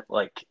different.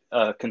 Like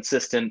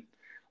consistent,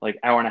 like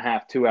hour and a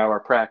half, 2 hour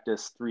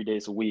practice 3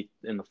 days a week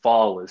in the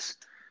fall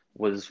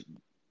was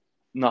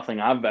nothing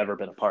I've ever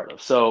been a part of.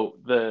 So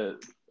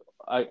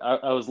I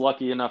was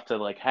lucky enough to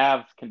like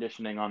have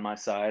conditioning on my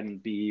side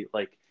and be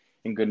like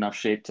in good enough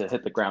shape to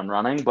hit the ground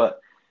running. But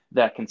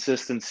that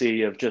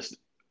consistency of just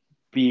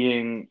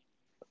being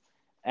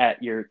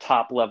at your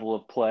top level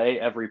of play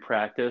every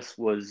practice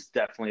was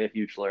definitely a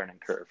huge learning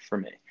curve for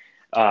me.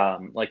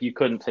 Like you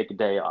couldn't take a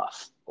day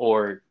off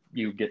or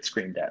you get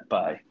screamed at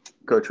by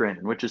Coach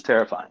Raymond, which is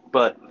terrifying.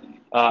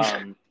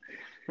 Um,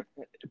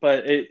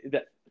 but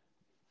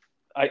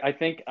I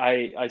think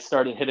I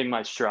started hitting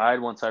my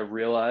stride once I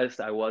realized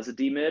I was a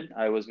D mid.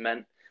 I was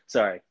meant,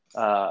 sorry,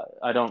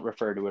 I don't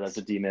refer to it as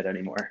a D mid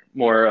anymore.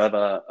 More of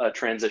a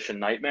transition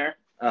nightmare.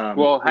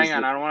 Well, hang Is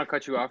on. the I don't want to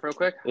cut you off real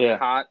quick. Yeah.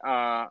 Hot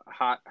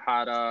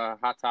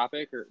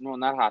topic, or no,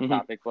 not hot Hmm.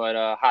 topic, but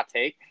hot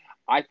take.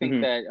 I think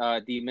Hmm.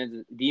 that D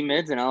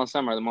mids and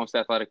LSM are the most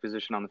athletic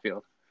position on the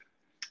field.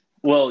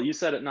 Well, you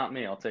said it, not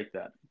me. I'll take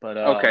that. But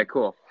Okay,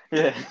 cool.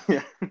 yeah,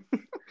 yeah.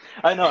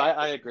 I know.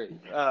 I agree.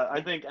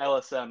 I think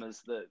LSM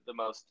is the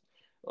most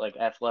like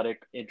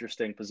athletic,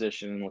 interesting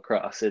position in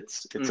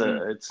lacrosse. Hmm.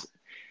 It's.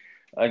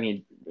 I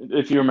mean,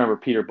 if you remember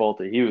Peter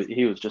Bolte,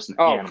 he was just an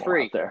Oh, animal out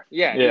freak. there.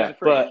 Yeah, he was Yeah, a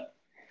freak.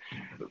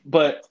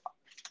 but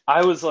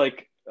I was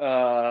like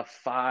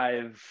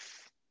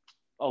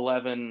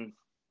 5'11",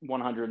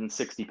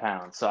 160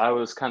 pounds. So I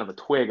was kind of a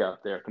twig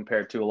out there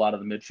compared to a lot of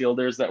the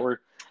midfielders that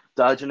were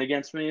dodging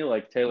against me,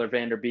 like Taylor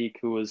Vanderbeek,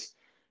 who was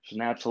just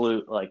an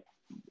absolute like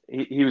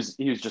he was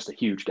just a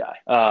huge guy.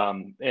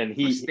 And A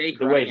he steak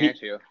the way running he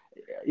at you.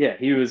 yeah,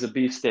 he was a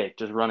beefsteak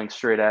just running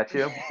straight at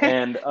you.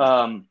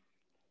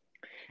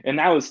 And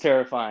that was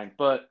terrifying.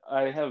 But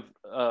I have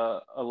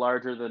a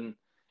larger than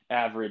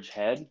average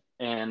head,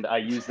 and I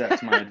use that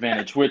to my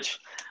advantage, which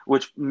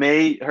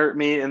may hurt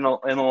me in the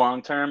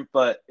long term,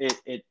 but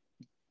it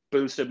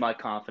boosted my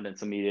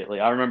confidence immediately.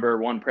 I remember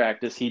one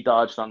practice he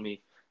dodged on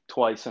me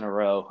twice in a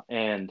row,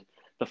 and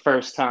the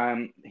first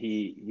time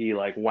he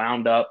like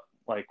wound up,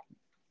 like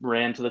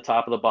ran to the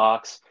top of the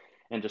box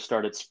and just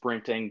started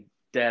sprinting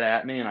dead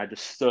at me, and I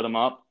just stood him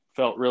up.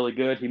 Felt really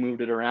good. He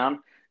moved it around,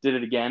 did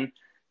it again,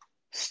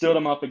 stood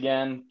him up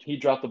again. He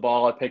dropped the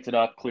ball. I picked it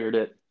up, cleared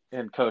it,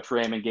 and Coach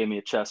Raymond gave me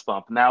a chest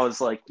bump. And that was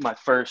like my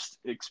first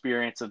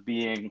experience of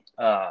being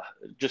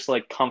just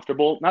like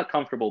comfortable, not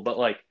comfortable, but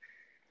like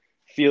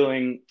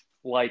feeling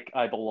like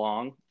I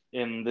belong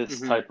in this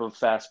Hmm. type of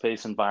fast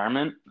paced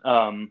environment.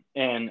 And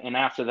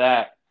after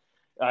that,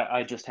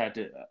 I just had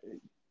to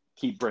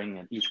keep bringing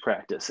it each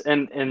practice,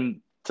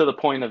 and to the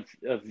point of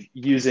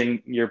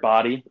using your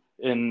body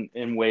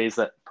in ways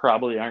that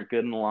probably aren't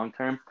good in the long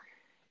term.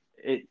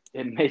 It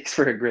makes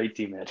for a great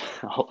team mid.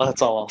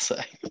 That's all I'll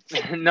say.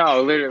 No,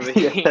 Yeah, literally.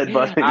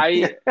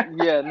 headbutting.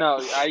 Yeah, no,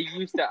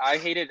 I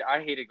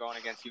hated going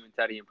against you and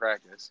Teddy in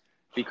practice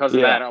because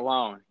of that Yeah,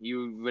 alone.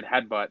 You would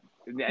headbutt,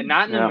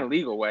 not in an yeah,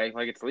 illegal way,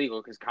 like it's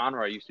legal because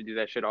Conroy used to do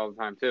that shit all the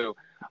time too.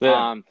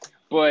 yeah. Um,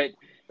 but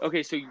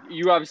okay, so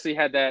you obviously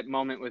had that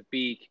moment with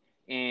Beak,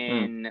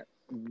 Mm.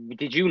 and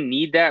did you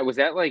need that? Was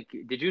that like,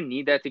 did you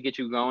need that to get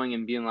you going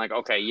and being like,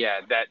 okay,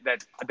 yeah,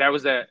 that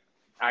was a,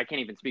 I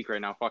can't even speak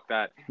right now. Fuck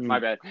that, my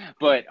Mm. bad.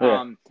 But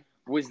Yeah.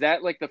 was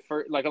that like the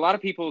first, like a lot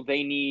of people,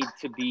 they need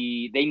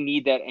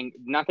that, and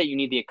not that you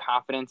need the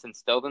confidence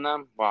instilled in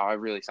them. Wow, I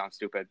really sound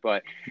stupid,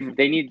 but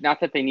not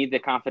that they need the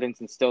confidence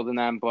instilled in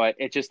them, but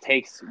it just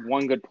takes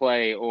one good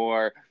play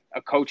or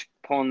a coach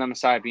pulling them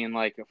aside being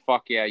like,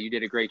 fuck yeah, you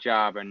did a great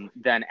job. And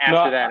then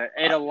after that,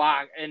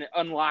 it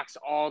unlocks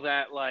all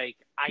that, like,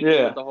 I knew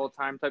it the whole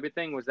time type of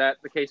thing. Was that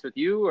the case with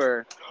you,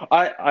 or?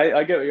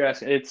 I get what you're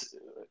asking. It's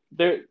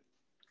there.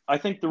 I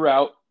think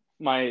throughout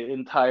my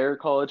entire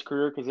college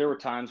career, because there were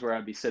times where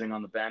I'd be sitting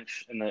on the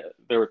bench and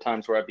there were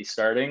times where I'd be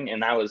starting,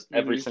 and that was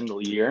every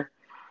single year.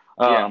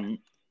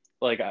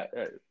 Like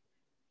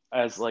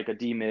as like a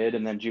D mid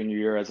and then junior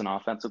year as an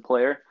offensive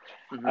player.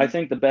 I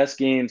think the best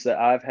games that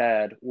I've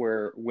had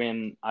were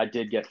when I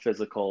did get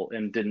physical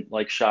and didn't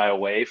like shy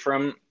away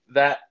from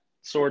that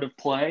sort of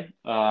play.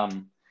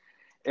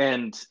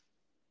 And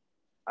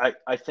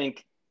I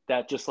think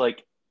that just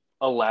like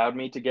allowed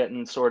me to get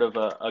in sort of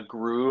a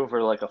groove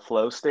or like a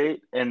flow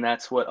state. And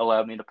that's what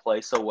allowed me to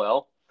play so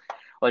well.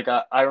 Like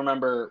I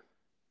remember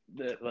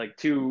like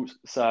two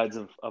sides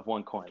of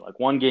one coin. Like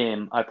one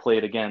game I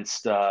played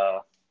against,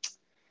 I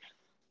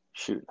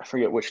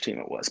forget which team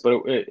it was,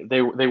 but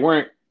they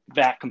weren't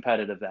that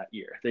competitive that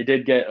year. They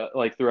did get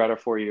like throughout our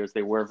 4 years,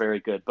 they were very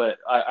good. But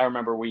I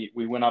remember we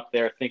went up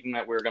there thinking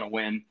that we were going to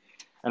win,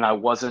 and I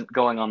wasn't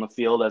going on the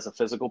field as a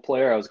physical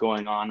player. I was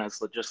going on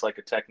as just like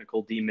a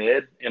technical D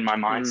mid in my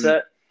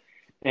mindset,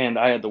 and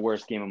I had the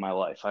worst game of my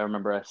life. I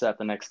remember I sat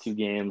the next two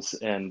games,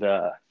 and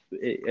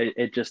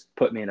it just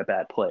put me in a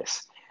bad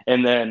place.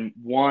 And then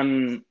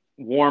one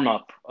warm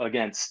up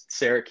against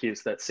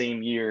Syracuse that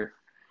same year,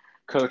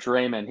 Coach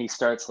Raymond, he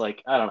starts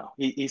like, I don't know,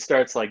 he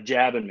starts like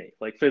jabbing me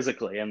like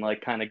physically and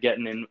like kind of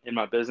getting in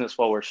my business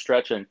while we're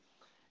stretching.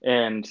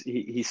 And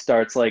he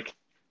starts like,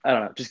 I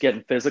don't know, just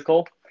getting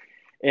physical.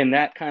 And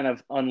that kind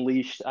of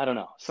unleashed, I don't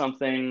know,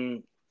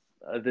 something,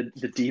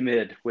 the D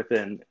mid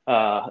within.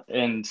 That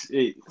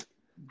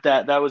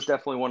was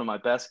definitely one of my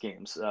best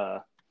games. I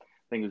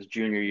think it was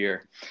junior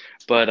year.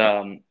 But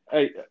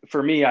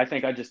for me, I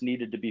think I just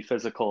needed to be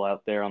physical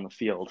out there on the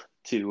field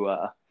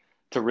to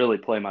really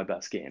play my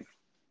best game.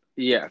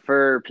 Yeah,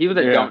 for people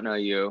that don't know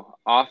you,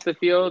 off the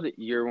field,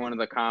 you're one of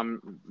the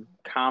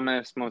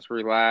calmest, most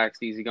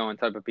relaxed, easygoing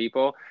type of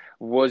people.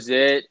 Was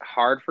it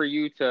hard for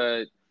you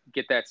to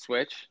get that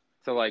switch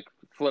to like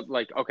flip,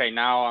 like, okay,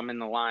 now I'm in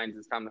the lines,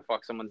 it's time to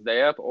fuck someone's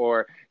day up?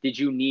 Or did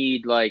you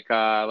need like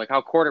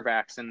how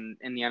quarterbacks in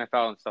the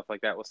NFL and stuff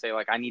like that will say,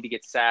 like, I need to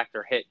get sacked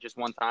or hit just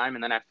one time,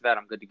 and then after that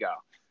I'm good to go?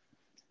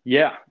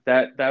 Yeah,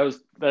 that's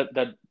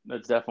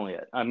definitely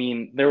it. I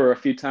mean, there were a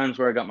few times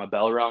where I got my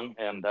bell rung,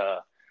 and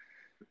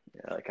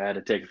like I had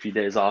to take a few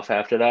days off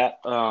after that.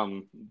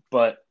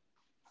 But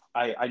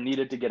I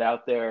needed to get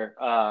out there.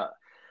 I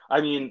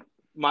mean,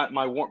 my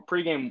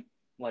pregame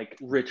like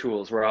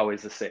rituals were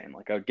always the same.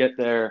 Like I'd get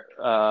there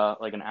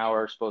like an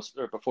hour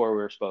before we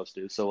were supposed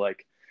to. So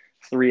like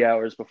 3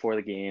 hours before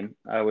the game,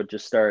 I would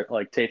just start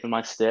like taping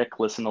my stick,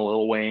 listen to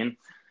Lil Wayne,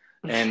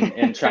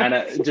 and trying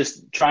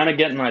to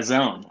get in my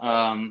zone.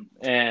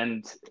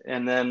 And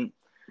then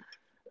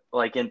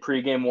like in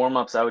pregame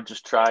warmups, I would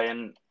just try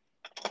and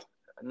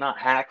not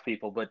hack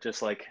people, but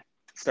just like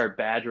start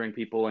badgering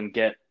people and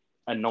get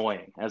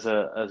annoying as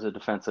a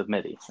defensive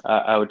midi.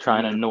 I would try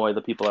and annoy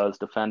the people I was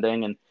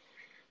defending,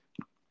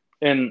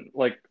 and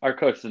like our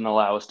coach didn't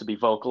allow us to be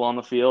vocal on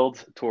the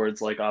field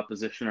towards like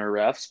opposition or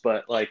refs,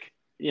 but like,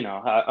 you know,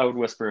 I would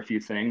whisper a few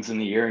things in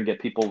the ear and get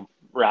people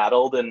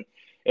rattled, and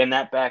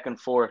that back and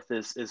forth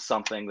is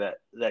something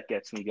that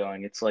gets me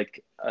going. It's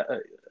like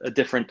a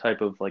different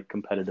type of like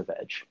competitive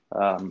edge.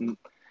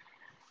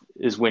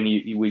 Is when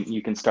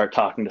you can start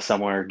talking to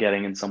someone or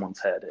getting in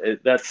someone's head.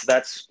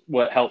 That's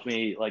what helped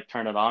me like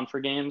turn it on for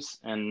games,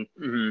 and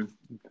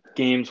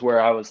games where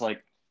I was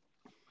like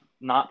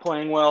not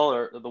playing well,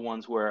 or the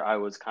ones where I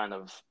was kind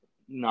of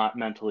not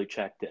mentally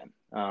checked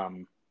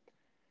in.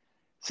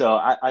 So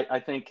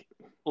I think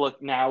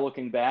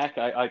looking back,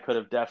 I could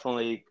have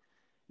definitely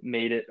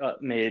made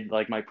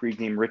like my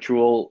pregame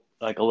ritual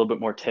like a little bit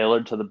more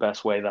tailored to the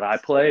best way that I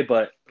play.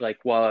 But like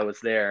while I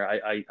was there,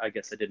 I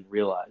guess I didn't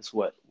realize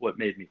what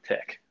made me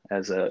tick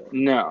as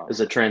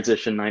a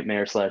transition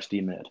nightmare /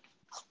 D mid.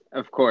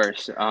 Of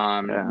course.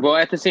 Well,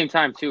 at the same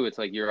time too, it's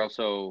like you're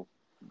also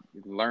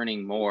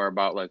learning more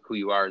about like who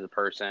you are as a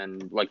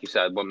person. Like you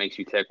said, what makes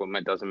you tick,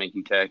 what doesn't make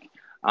you tick.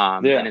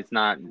 And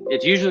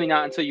it's usually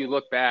not until you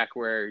look back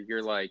where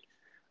you're like,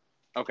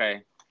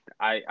 okay,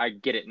 I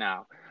get it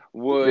now.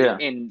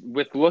 And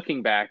with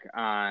looking back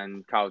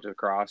on college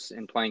lacrosse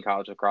and playing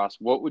college lacrosse,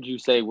 what would you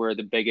say were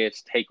the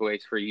biggest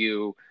takeaways for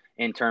you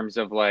in terms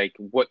of like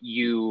what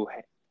your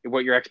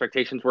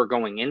expectations were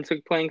going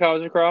into playing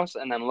college lacrosse,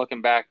 and then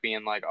looking back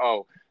being like,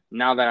 oh,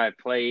 now that I've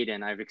played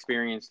and I've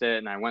experienced it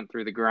and I went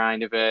through the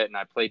grind of it and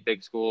I played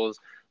big schools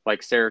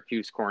like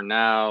Syracuse,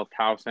 Cornell,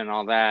 Towson,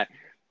 all that,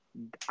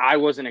 I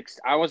wasn't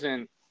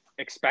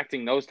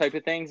expecting those type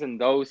of things,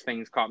 and those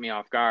things caught me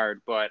off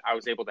guard, but I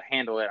was able to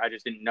handle it. I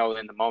just didn't know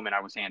in the moment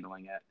I was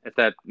handling it, if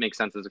that makes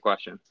sense as a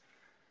question.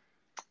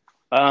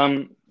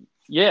 I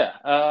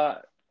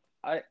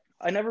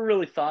I never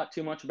really thought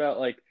too much about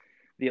like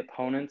the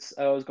opponents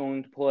I was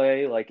going to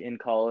play like in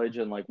college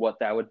and like what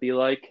that would be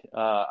like.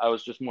 I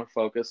was just more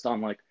focused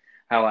on like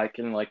how I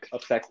can like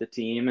affect the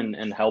team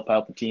and help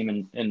out the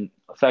team and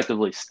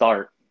effectively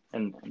start.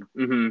 And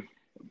Mm-hmm.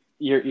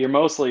 you're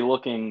mostly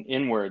looking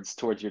inwards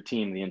towards your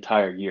team the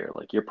entire year.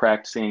 Like you're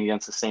practicing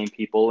against the same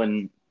people.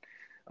 And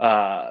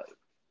I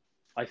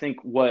think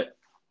what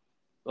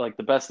like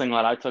the best thing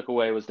that I took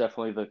away was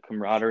definitely the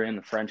camaraderie and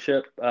the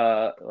friendship.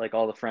 Like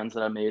all the friends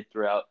that I made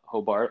throughout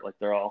Hobart, like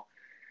they're all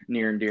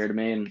near and dear to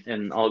me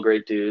and all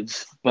great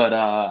dudes. But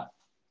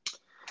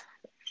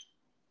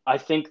I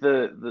think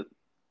the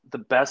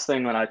best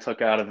thing that I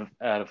took out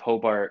of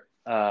Hobart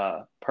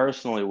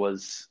personally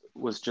was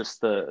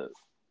just the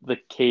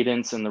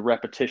cadence and the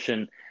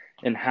repetition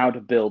and how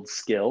to build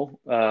skill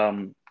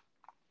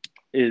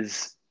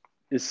is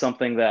is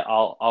something that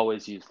I'll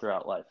always use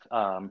throughout life.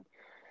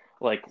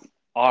 Like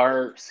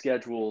our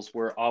schedules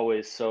were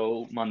always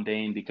so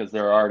mundane because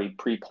they're already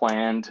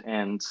pre-planned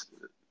and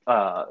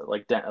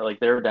like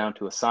they were down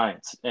to a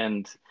science,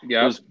 and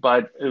Yep.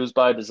 it was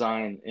by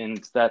design,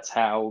 and that's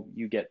how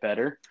you get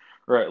better,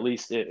 or at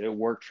least it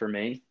worked for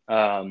me.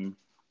 And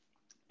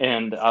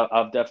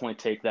I've definitely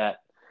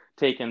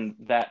taken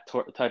that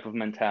type of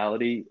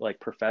mentality like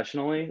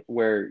professionally,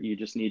 where you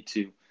just need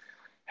to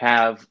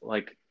have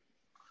like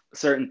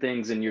certain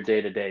things in your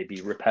day to day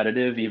be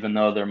repetitive, even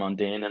though they're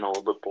mundane and a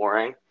little bit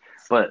boring.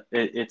 But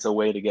it's a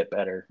way to get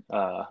better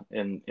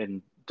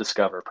and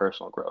discover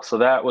personal growth. So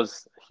that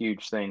was a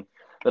huge thing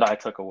that I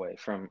took away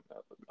from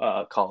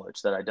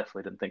college that I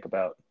definitely didn't think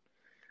about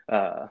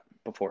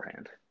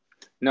beforehand.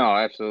 No,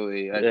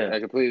 absolutely. Yeah. I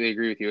completely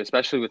agree with you,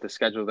 especially with the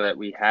schedule that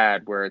we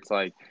had where it's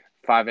like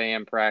 5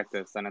 a.m.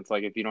 practice, and it's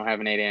like if you don't have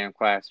an 8 a.m.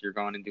 class, you're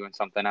going and doing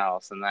something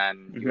else, and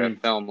then you have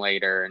Mm-hmm. film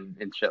later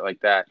and shit like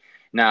that.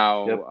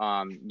 Now,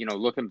 Yep.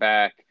 looking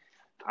back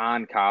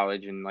on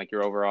college and like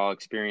your overall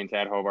experience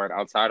at Hobart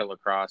outside of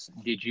lacrosse,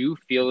 did you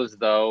feel as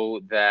though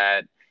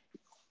that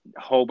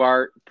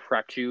Hobart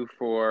prepped you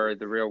for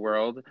the real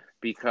world?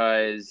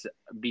 Because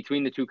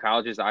between the two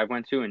colleges I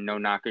went to, and no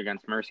knock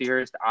against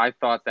Mercyhurst, I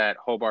thought that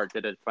Hobart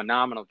did a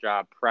phenomenal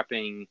job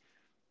prepping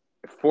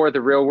for the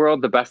real world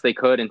the best they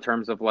could in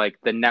terms of like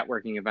the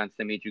networking events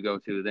they made you go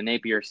to, the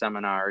Napier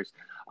seminars,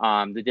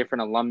 the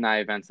different alumni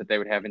events that they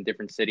would have in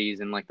different cities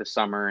in like the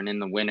summer and in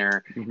the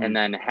winter, Mm-hmm. and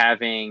then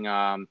having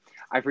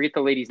I forget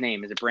the lady's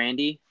name. Is it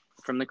Brandy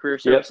from the Career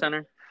Service Yep.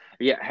 Center?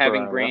 Yeah,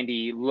 having Ferrara.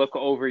 Brandy look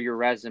over your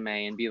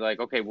resume and be like,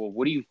 okay, well,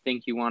 what do you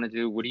think you want to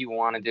do? What do you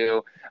want to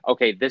do?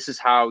 Okay, this is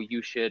how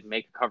you should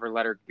make a cover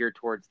letter geared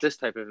towards this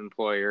type of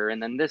employer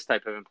and then this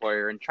type of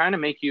employer, and trying to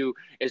make you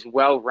as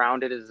well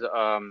rounded as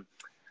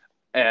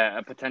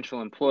a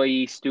potential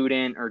employee,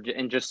 student, or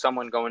and just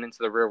someone going into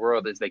the real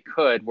world as they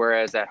could.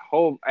 Whereas at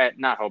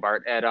not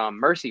Hobart, at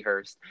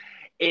Mercyhurst,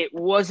 it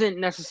wasn't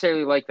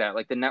necessarily like that.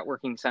 Like the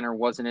networking center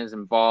wasn't as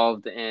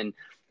involved, and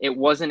it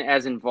wasn't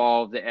as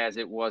involved as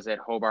it was at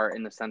Hobart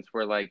in the sense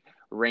where like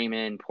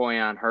Raymond,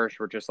 Poyon, Hirsch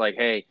were just like,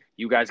 hey,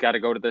 you guys got to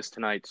go to this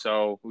tonight,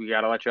 so we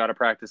got to let you out of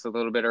practice a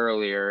little bit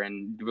earlier,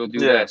 and we'll do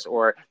Yeah. this.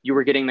 Or you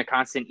were getting the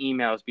constant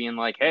emails being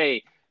like,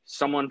 hey,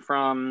 someone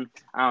from,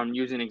 I don't know,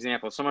 use an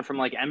example, someone from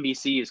like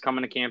NBC is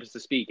coming to campus to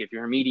speak. If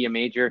you're a media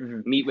major,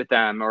 Mm-hmm. meet with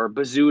them. Or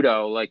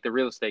Bazzuto, like the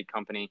real estate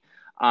company.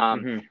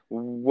 Mm-hmm.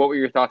 What were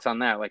your thoughts on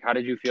that? Like, how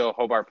did you feel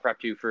Hobart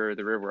prepped you for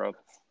the real world?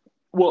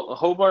 Well,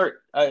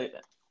 Hobart,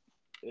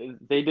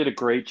 they did a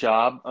great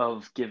job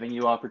of giving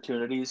you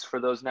opportunities for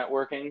those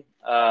networking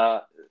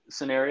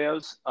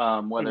scenarios,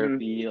 whether it Mm-hmm.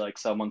 be like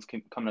someone's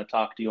coming to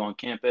talk to you on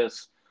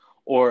campus,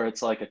 or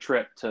it's like a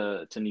trip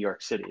to New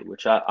York City,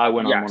 which I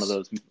went on one of Yes,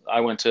 those. I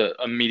went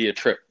to a media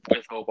trip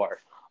with Hobart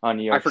on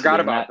New I York forgot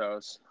City, and about that,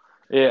 those.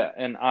 yeah,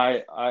 and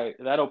I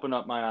that opened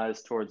up my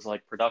eyes towards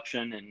like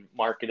production and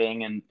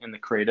marketing and the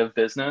creative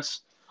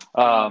business.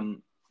 Mm-hmm.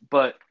 Um,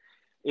 but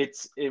it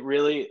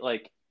really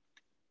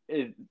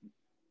it,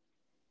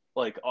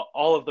 like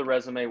all of the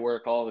resume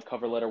work, all the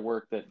cover letter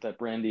work that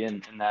Brandy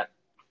and that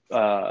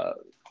uh,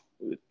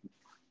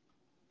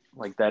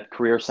 like that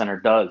career center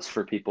does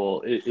for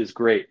people is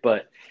great,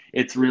 but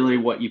it's really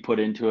what you put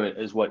into it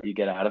is what you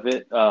get out of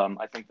it.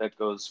 I think that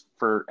goes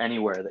for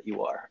anywhere that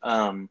you are.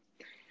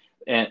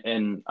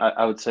 And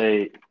I would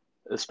say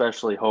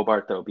especially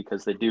Hobart though,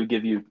 because they do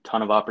give you a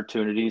ton of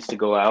opportunities to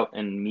go out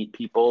and meet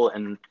people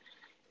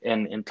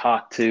and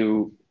talk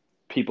to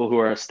people who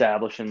are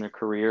established in their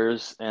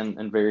careers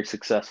and very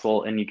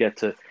successful, and you get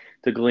to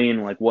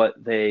glean like what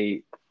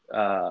they've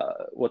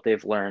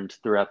learned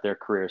throughout their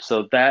career.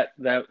 So that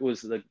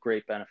was the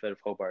great benefit of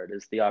Hobart,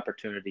 is the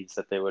opportunities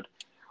that they would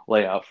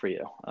lay out for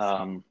you.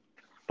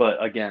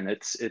 But again,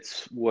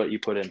 it's what you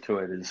put into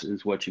it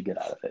is what you get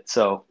out of it.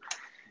 So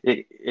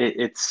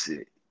it's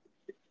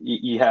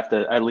you have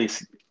to at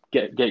least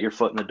get your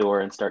foot in the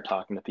door and start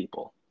talking to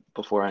people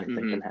before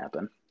anything Mm-hmm. can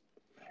happen.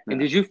 And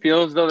Yeah. did you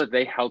feel as though that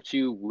they helped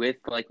you with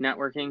like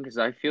networking? Because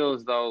I feel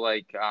as though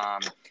like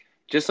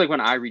just like when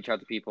I reach out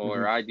to people or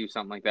Mm-hmm. I do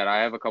something like that, I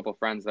have a couple of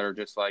friends that are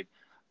just like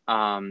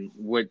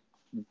would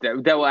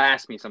that will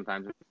ask me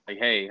sometimes, like,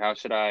 hey, how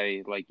should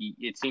I, like,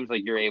 it seems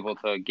like you're able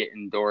to get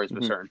indoors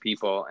with Hmm. certain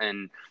people,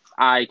 and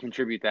I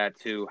contribute that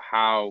to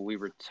how we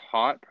were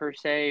taught per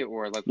se,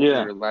 or like what we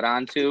Yeah. were led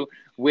on to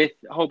with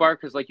Hobart,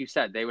 because like you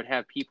said, they would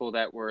have people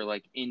that were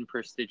like in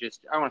prestigious,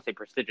 I don't want to say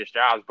prestigious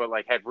jobs, but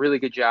like had really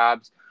good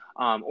jobs,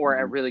 or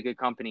at Hmm. really good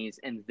companies,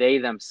 and they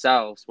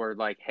themselves were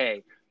like,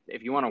 hey,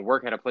 if you want to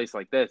work at a place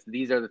like this,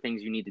 these are the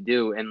things you need to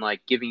do, and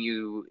like giving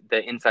you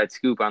the inside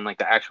scoop on like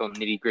the actual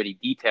nitty gritty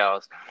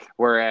details.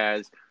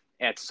 Whereas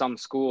at some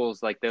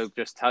schools, like they'll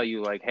just tell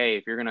you like, hey,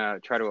 if you're gonna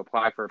try to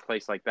apply for a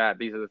place like that,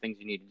 these are the things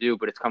you need to do,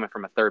 but it's coming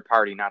from a third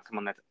party, not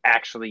someone that's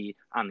actually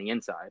on the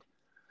inside.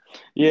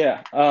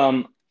 Yeah.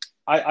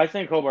 I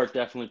think Hobart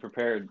definitely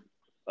prepared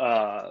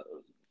uh,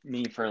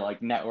 me for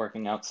like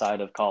networking outside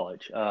of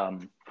college.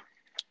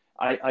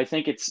 I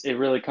think it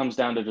really comes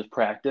down to just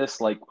practice.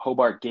 Like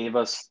Hobart gave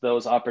us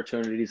those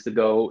opportunities to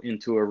go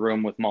into a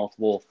room with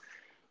multiple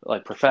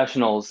like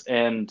professionals,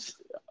 and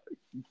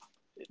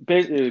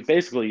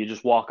basically you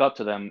just walk up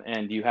to them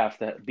and you have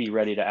to be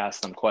ready to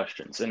ask them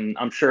questions. And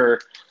I'm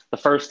sure the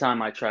first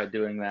time I tried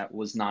doing that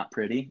was not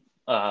pretty.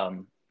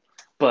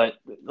 But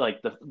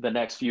like the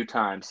next few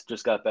times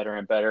just got better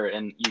and better,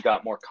 and you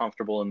got more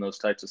comfortable in those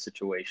types of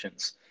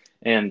situations.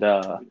 And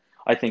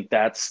I think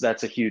that's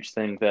a huge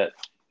thing that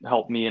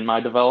helped me in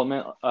my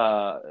development,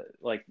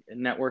 like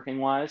networking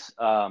wise.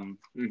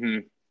 Mm-hmm.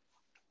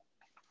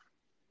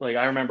 Like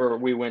I remember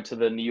we went to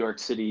the New York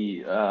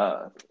City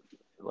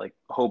like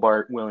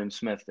Hobart William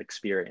Smith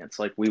experience.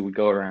 Like we would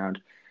go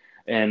around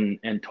and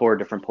tour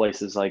different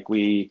places. Like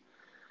we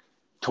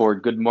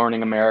toured Good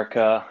Morning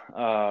America.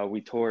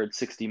 We toured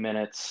 60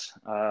 Minutes.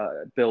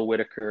 Bill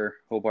Whitaker,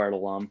 Hobart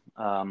alum,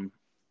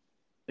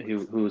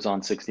 who was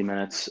on 60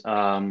 Minutes.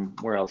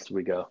 Where else did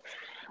we go?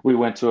 We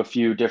went to a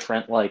few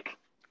different like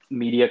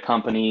media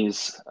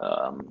companies.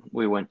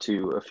 We went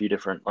to a few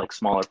different like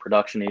smaller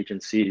production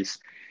agencies,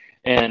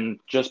 and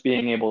just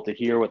being able to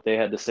hear what they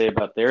had to say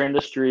about their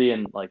industry,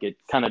 and like it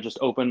kind of just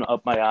opened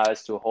up my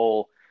eyes to a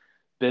whole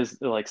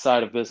like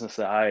side of business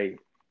that I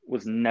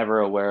was never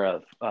aware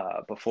of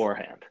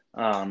beforehand.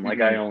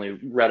 Like I Mm-hmm. only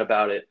read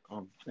about it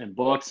in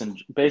books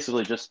and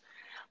basically just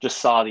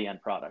saw the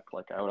end product.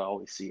 Like I would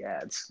always see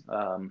ads,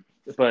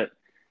 but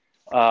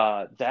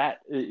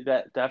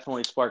that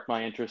definitely sparked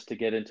my interest to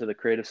get into the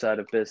creative side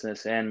of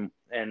business and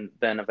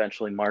then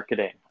eventually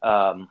marketing.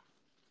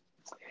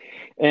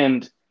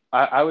 And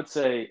I would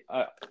say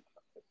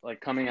like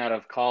coming out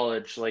of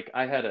college, like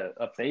I had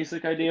a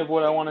basic idea of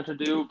what I wanted to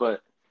do,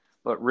 but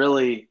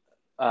really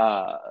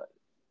uh,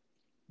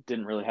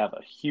 didn't really have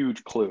a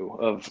huge clue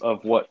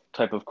of what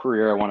type of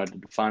career I wanted to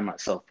define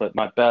myself. But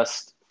my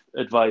best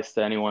advice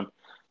to anyone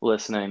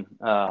listening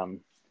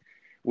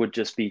would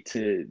just be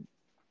to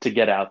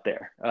get out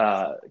there,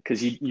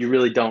 because you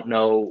really don't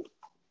know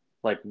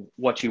like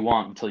what you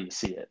want until you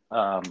see it.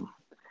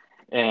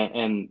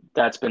 And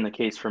that's been the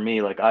case for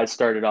me. Like I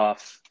started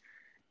off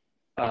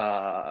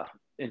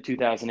in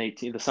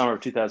 2018, the summer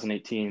of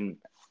 2018,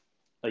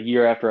 a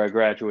year after I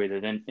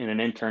graduated, in an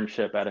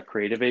internship at a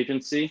creative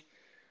agency.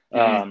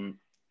 Mm-hmm. Um,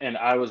 and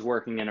I was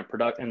working in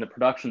the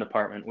production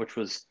department, which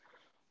was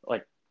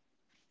like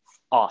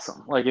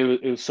awesome. Like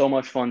it was so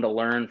much fun to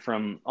learn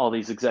from all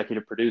these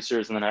executive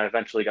producers. And then I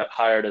eventually got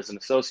hired as an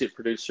associate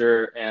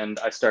producer, and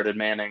I started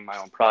manning my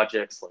own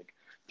projects like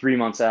 3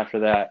 months after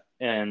that.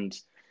 And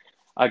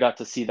I got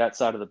to see that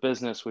side of the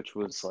business, which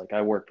was like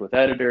I worked with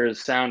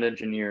editors, sound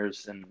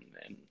engineers, and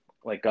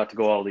like got to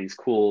go all these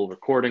cool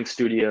recording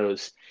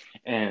studios.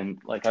 And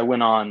like I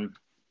went on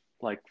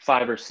like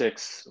 5 or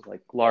 6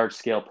 like large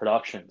scale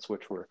productions,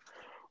 which were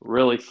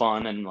really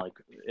fun and like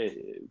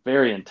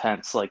very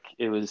intense. Like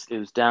it was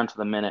down to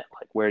the minute,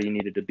 like where you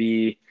needed to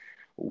be,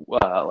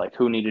 like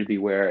who needed to be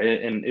where,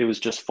 and it was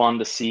just fun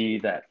to see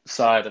that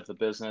side of the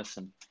business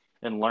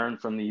and learn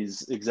from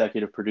these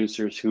executive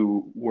producers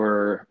who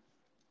were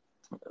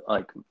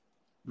like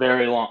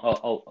very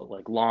long,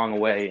 like long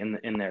away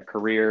in their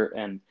career,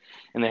 and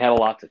they had a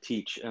lot to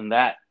teach, and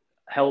that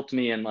helped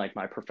me in like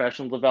my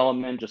professional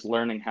development, just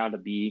learning how to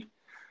be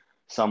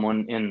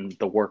someone in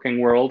the working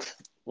world,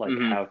 like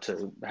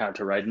Mm-hmm. how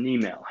to write an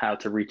email, how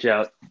to reach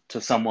out to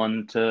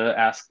someone to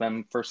ask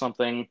them for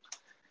something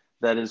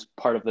that is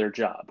part of their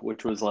job,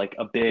 which was like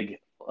a big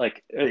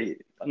like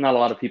not a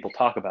lot of people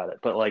talk about it,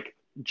 but like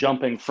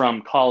jumping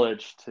from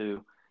college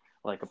to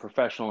like a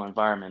professional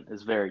environment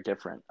is very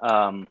different.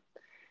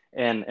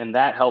 And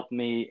that helped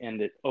me,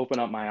 and it opened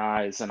up my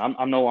eyes, and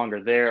I'm no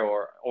longer there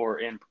or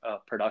in a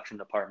production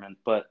department,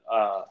 but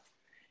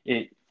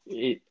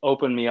it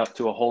opened me up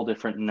to a whole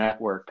different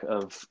network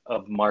of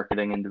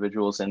marketing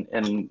individuals, and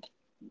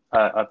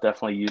I've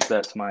definitely used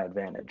that to my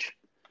advantage.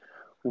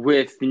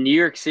 With New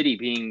York City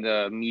being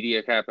the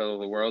media capital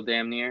of the world,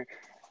 damn near,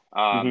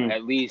 Hmm.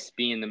 at least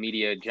being the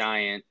media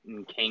giant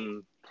and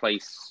king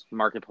place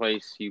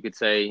marketplace, you could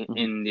say, Hmm.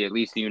 in the at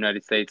least the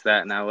United States,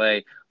 that in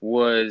LA,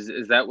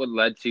 is that what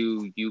led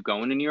to you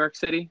going to New York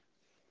City?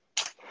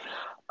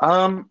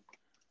 Um,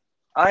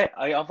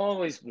 I've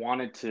always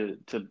wanted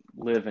to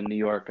live in New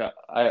York.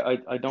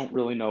 I don't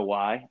really know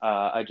why.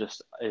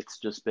 It's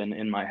just been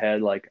in my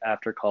head. Like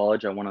after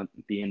college, I want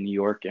to be in New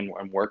York and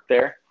work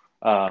there.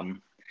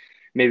 Um,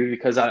 Maybe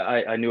because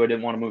I knew I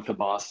didn't want to move to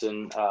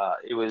Boston.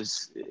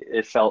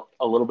 It felt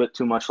a little bit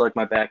too much like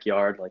my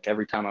backyard. Like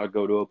every time I would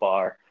go to a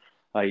bar,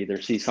 I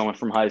either see someone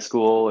from high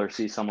school or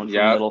see someone from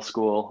Yep. middle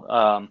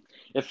school.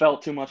 It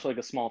felt too much like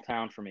a small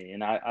town for me,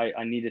 and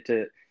I needed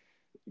to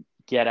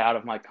get out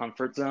of my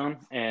comfort zone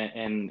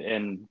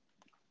and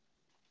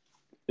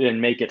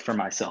make it for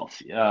myself.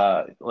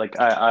 Like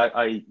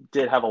I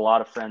did have a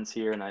lot of friends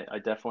here, and I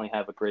definitely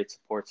have a great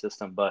support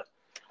system, but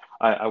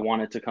I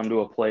wanted to come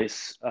to a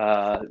place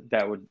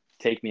that would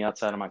take me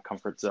outside of my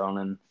comfort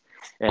zone,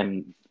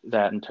 and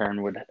that in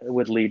turn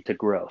would lead to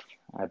growth,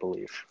 I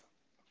believe.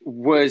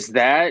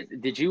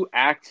 Did you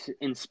act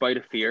in spite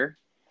of fear?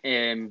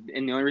 And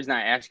the only reason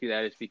I ask you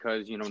that is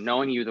because,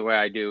 knowing you the way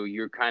I do,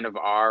 you kind of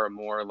are a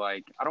more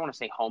like, I don't want to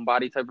say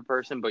homebody type of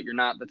person, but you're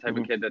not the type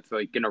of Hmm. kid that's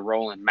like gonna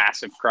roll in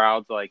massive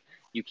crowds. Like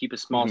you keep a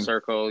small Hmm.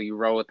 circle, you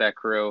roll with that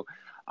crew.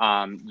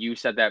 You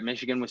said that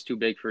Michigan was too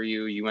big for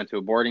you. You went to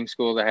a boarding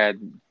school that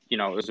had,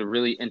 it was a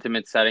really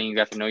intimate setting. You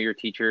got to know your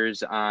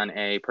teachers on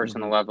a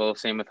personal Hmm. level.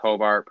 Same with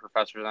Hobart,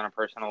 professors on a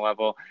personal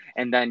level.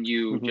 And then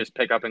you Hmm. just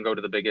pick up and go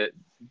to the biggest,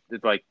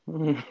 like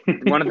Hmm.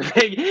 one of the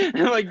big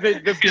like the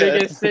Yeah.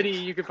 biggest city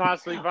you could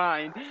possibly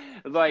find.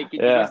 Like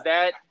Yeah.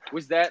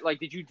 was that like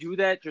did you do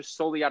that just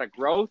solely out of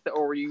growth,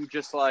 or were you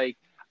just like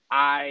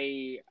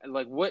I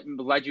like what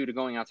led you to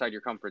going outside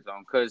your comfort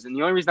zone? Because and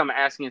the only reason I'm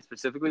asking it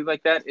specifically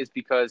like that is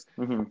because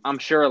Hmm. I'm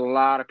sure a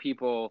lot of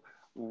people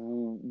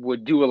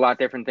would do a lot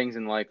different things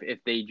in life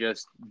if they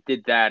just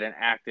did that and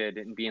acted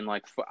and being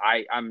like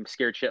I'm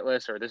scared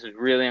shitless or this is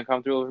really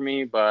uncomfortable for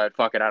me, but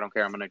fuck it, I don't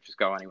care, I'm gonna just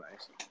go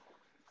anyways.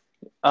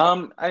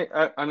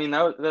 I mean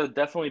that would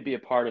definitely be a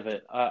part of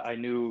it. I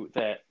knew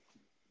that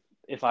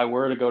if I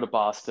were to go to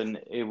Boston,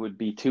 it would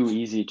be too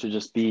easy to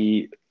just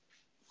be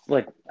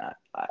like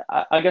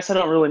I guess I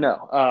don't really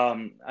know.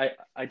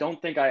 I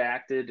don't think I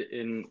acted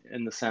in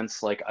the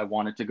sense like I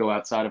wanted to go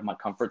outside of my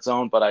comfort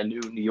zone, but I knew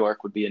New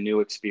York would be a new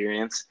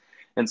experience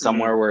and Mm-hmm.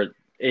 somewhere where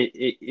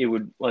it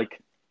would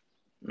like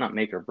not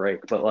make or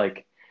break, but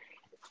like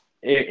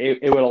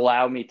it would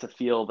allow me to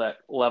feel that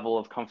level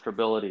of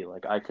comfortability.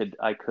 Like I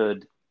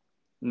could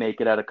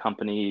make it at a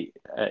company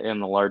in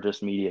the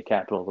largest media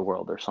capital of the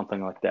world or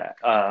something like that.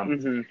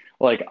 Mm-hmm.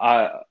 Like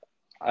I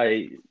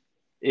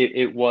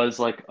it was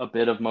like a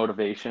bit of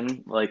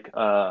motivation, like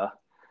a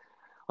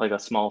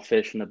small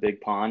fish in a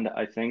big pond.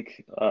 I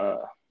think I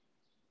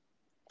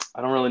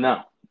don't really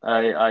know.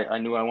 I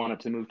knew I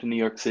wanted to move to New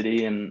York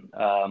City, and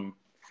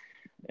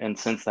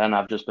since then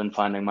I've just been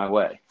finding my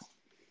way.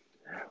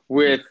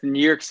 With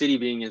New York City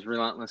being as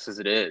relentless as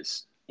it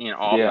is in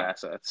all Yeah.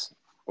 facets,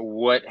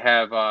 what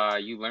have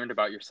you learned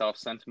about yourself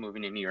since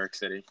moving to New York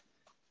City?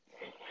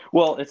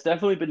 Well, it's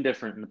definitely been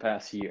different in the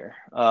past year.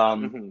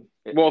 Hmm.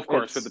 Well, of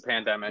course, with the It's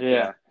pandemic, yeah.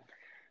 yeah.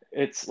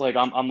 It's like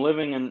I'm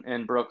living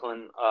in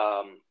Brooklyn,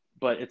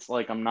 but it's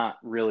like I'm not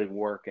really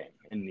working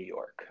in New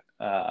York.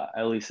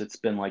 At least it's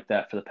been like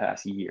that for the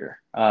past year.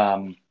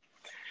 And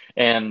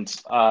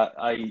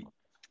I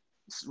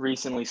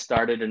recently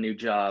started a new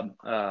job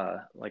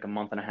like a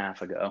month and a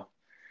half ago,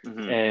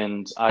 Hmm.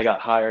 and I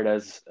got hired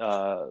as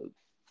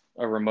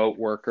a remote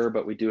worker,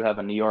 but we do have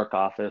a New York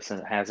office and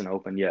it hasn't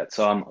opened yet.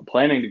 So I'm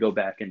planning to go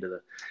back into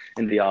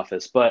the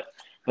office. But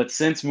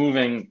since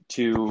moving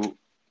to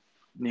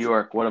New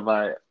York, what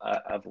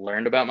I've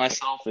learned about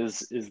myself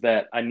is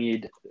that I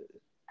need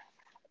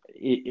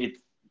it,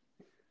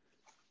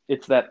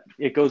 it's that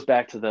it goes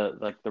back to the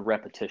like the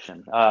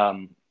repetition.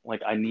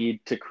 Like I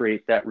need to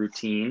create that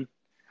routine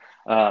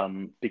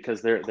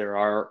because there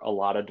are a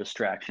lot of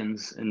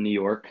distractions in New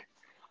York,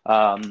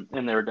 and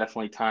there were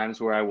definitely times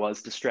where I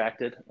was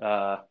distracted.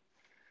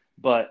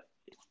 But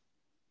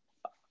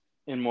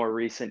in more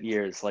recent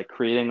years, like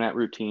creating that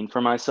routine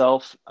for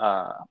myself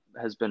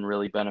has been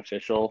really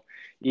beneficial.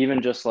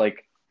 Even just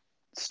like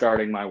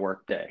starting my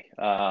work day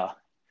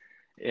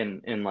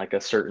in like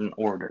a certain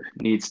order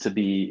needs to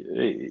be.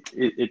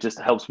 It just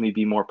helps me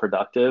be more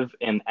productive,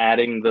 and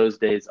adding those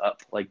days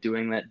up, like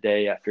doing that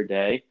day after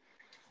day,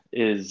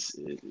 is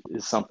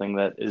is something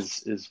that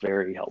is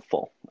very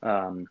helpful.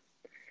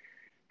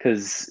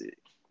 Because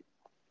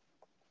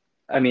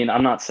I mean,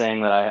 I'm not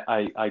saying that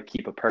I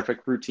keep a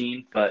perfect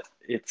routine, but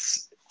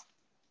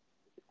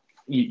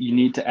you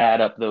need to add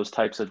up those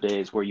types of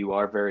days where you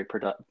are very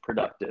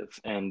productive,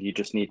 and you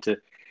just need to.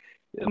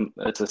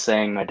 It's a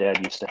saying my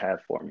dad used to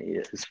have for me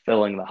is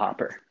filling the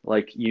hopper.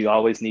 Like you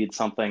always need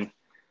something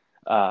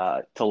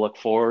to look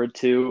forward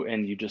to,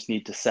 and you just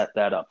need to set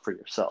that up for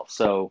yourself.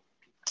 So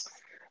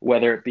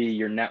whether it be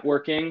your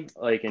networking,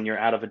 like and you're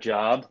out of a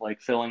job,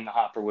 like filling the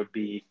hopper would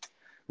be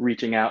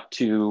reaching out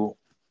to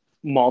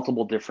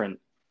multiple different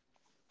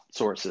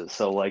sources.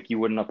 So like you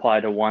wouldn't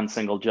apply to one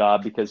single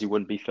job because you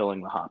wouldn't be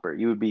filling the hopper.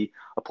 You would be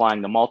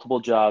applying to multiple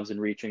jobs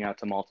and reaching out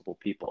to multiple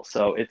people.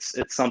 So it's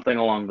something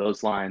along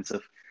those lines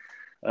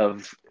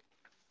of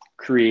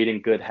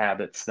creating good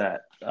habits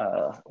that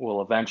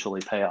will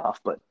eventually pay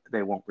off, but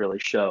they won't really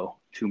show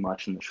too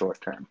much in the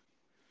short term.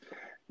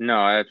 No,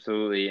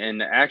 absolutely.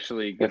 And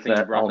actually, good If thing you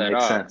that brought all that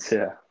makes up. sense,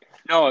 yeah.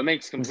 No, it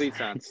makes complete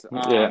sense.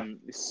 Yeah,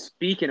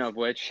 Speaking of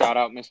which, shout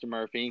out Mr.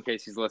 Murphy in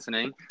case he's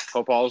listening.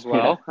 Hope all is yeah.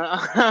 well.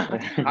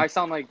 I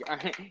sound like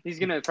he's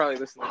gonna probably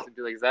listen to this and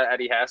be like, "Is that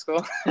Eddie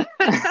Haskell?"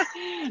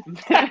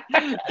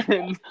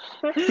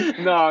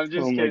 No, I'm Oh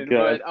just my kidding.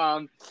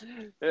 God.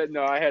 But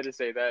no, I had to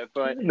say that.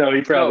 But No, he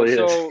no, probably is.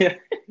 so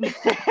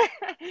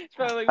it's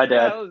probably like, Hi, "Who the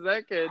Dad. hell is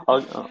that kid?"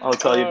 I'll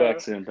call you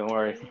back soon. Don't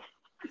worry.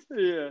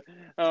 Yeah.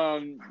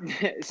 Um,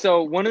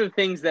 so one of the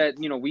things that,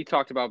 we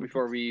talked about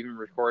before we even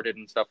recorded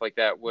and stuff like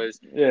that was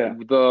Yeah.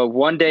 the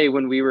one day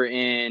when we were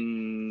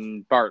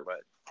in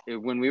Bartlett.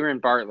 When we were in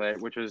Bartlett,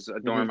 which was a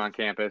Hmm. dorm on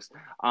campus,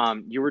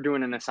 you were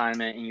doing an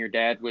assignment and your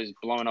dad was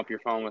blowing up your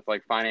phone with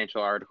like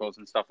financial articles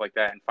and stuff like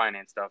that and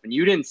finance stuff. And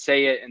you didn't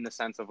say it in the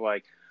sense of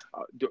like,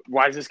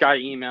 why is this guy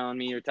emailing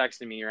me or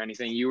texting me or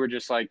anything? You were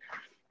just like,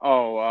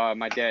 oh,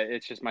 my dad,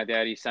 it's just my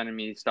dad. He's sending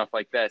me stuff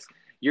like this.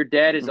 Your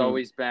dad has Hmm.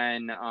 always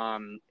been,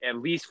 at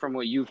least from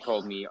what you've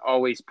told me,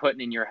 always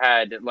putting in your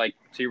head, like,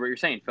 so what you're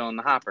saying, filling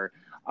the hopper,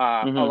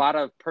 a Hmm. lot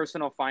of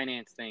personal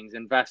finance things,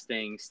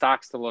 investing,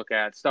 stocks to look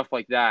at, stuff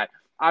like that.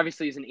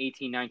 Obviously, as an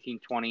 18, 19,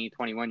 20,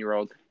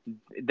 21-year-old,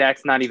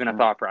 that's not even a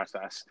thought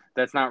process.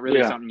 That's not really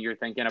Yeah. something you're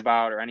thinking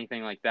about or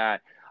anything like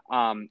that.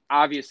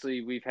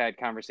 Obviously, we've had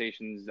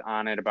conversations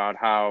on it about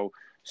how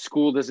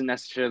school doesn't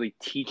necessarily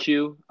teach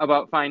you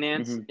about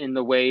finance Hmm. in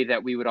the way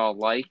that we would all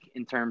like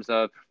in terms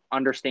of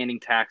understanding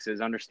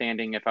taxes,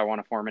 understanding if I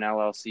want to form an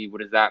LLC,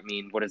 what does that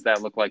mean? What does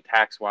that look like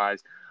tax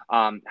wise?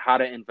 How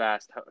to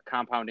invest,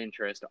 compound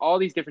interest, all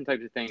these different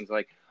types of things.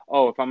 Like,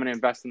 oh, if I'm going to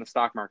invest in the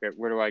stock market,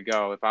 where do I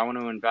go? If I want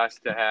to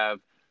invest to have,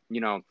 you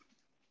know,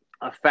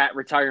 a fat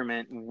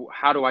retirement,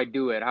 how do I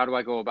do it? How do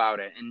I go about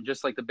it? And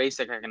just like the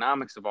basic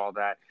economics of all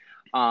that.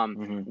 Um,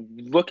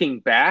 Hmm. Looking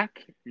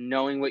back,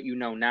 knowing what you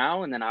know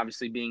now, and then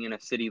obviously being in a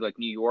city like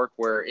New York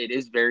where it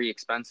is very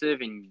expensive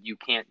and you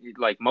can't,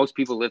 like most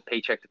people live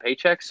paycheck to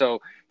paycheck.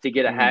 So to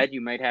get Hmm. ahead,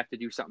 you might have to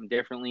do something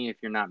differently if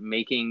you're not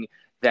making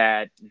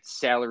that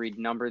salaried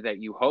number that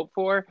you hope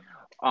for.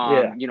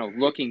 Yeah.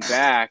 Looking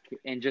back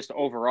and just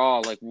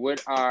overall, like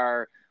what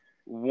are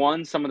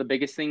some of the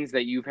biggest things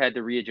that you've had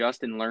to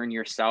readjust and learn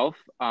yourself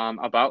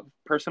about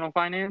personal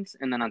finance?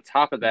 And then on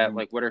top of that, Hmm.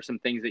 like what are some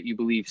things that you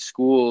believe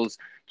schools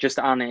just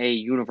on a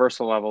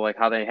universal level, like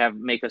how they have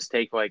make us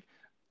take like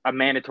a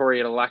mandatory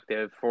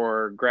elective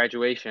for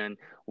graduation?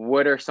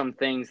 What are some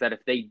things that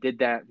if they did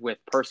that with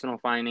personal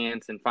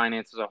finance and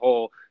finance as a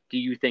whole, do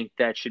you think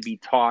that should be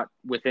taught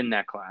within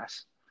that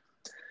class?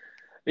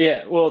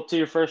 Yeah. Well, to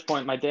your first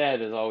point, my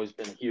dad has always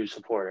been a huge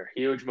supporter,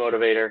 huge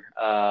motivator.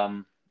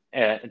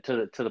 And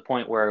to the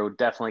point where it would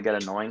definitely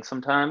get annoying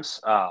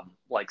sometimes.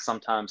 Like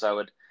sometimes I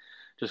would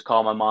just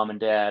call my mom and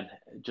dad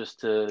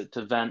just to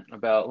vent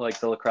about like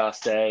the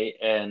lacrosse day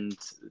and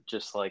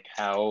just like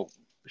how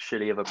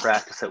shitty of a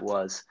practice it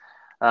was.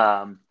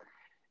 Um,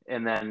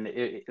 and then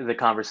the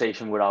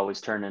conversation would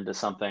always turn into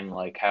something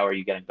like, how are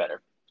you getting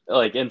better?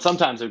 Like, and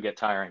sometimes it would get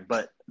tiring,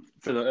 but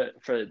for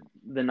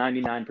the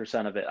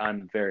 99% of it,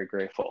 I'm very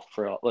grateful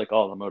for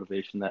all the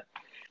motivation that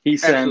he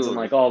sends and Absolutely.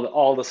 like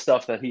all the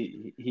stuff that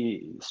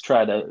he's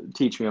tried to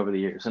teach me over the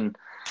years. And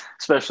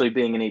especially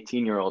being an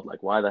 18-year-old,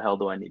 like why the hell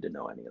do I need to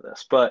know any of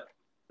this? But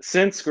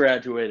since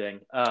graduating,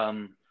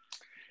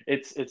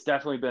 it's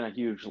definitely been a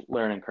huge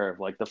learning curve.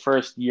 Like the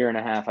first year and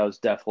a half, I was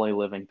definitely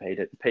living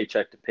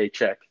paycheck to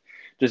paycheck,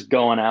 just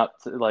going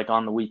out to, like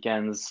on the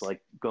weekends,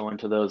 like going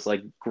to those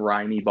like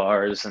grimy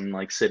bars and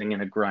like sitting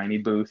in a grimy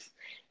booth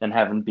and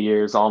having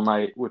beers all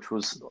night, which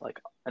was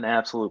like an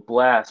absolute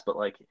blast. But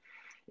like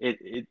it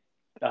it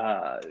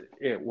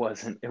it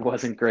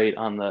wasn't great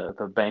on the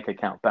bank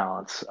account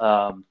balance.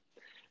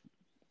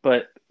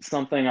 But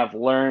something I've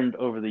learned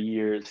over the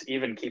years,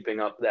 even keeping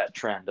up that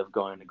trend of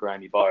going to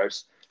grimy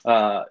bars,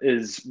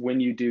 is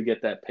when you do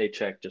get that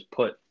paycheck, just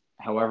put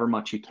however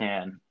much you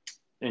can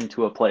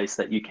into a place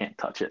that you can't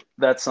touch it.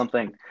 That's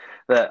something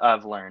that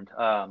I've learned.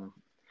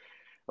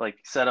 Like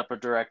set up a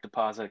direct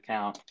deposit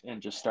account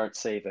and just start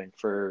saving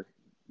for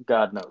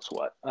God knows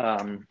what,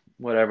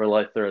 whatever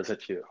life throws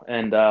at you.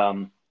 And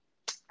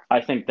I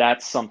think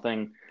that's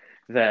something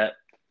that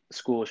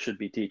schools should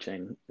be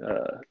teaching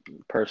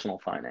personal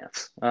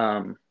finance.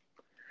 And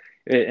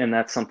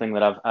that's something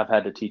that I've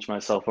had to teach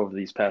myself over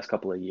these past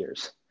couple of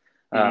years.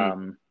 Mm-hmm.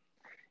 Um,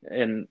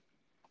 and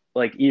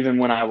like even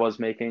when I was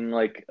making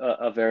like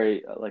a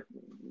very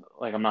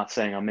like I'm not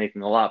saying I'm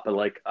making a lot, but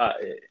like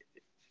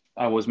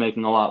I was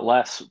making a lot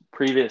less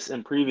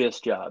previous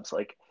jobs.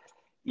 Like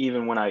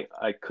even when I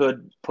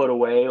could put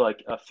away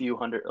like a few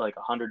hundred, like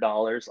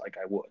 $100, like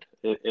I would.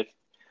 If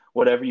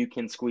whatever you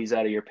can squeeze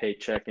out of your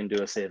paycheck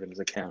into a savings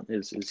account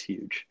is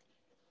huge.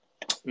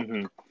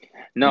 Mm-hmm.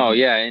 No, Hmm.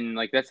 yeah, and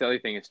like that's the other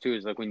thing is too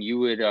is like when you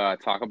would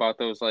talk about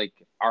those like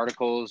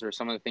articles or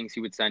some of the things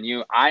he would send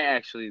you, I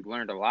actually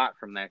learned a lot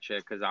from that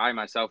shit because I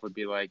myself would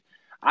be like,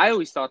 I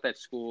always thought that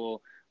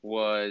school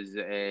was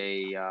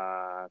a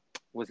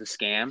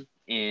scam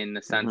in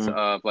the sense Mm-hmm.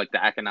 of like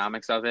the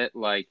economics of it.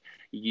 Like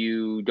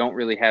you don't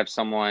really have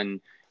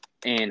someone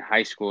in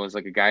high school as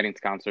like a guidance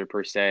counselor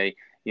per se.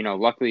 You know,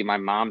 luckily my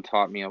mom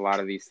taught me a lot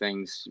of these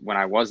things when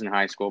I was in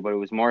high school, but it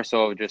was more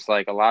so just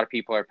like a lot of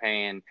people are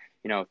paying,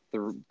 you know,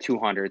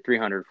 200,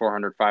 300,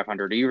 400,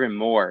 500, even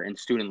more in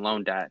student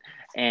loan debt.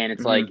 And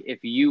it's like, Mm-hmm.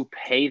 if you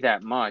pay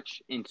that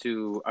much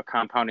into a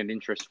compounded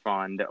interest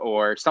fund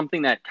or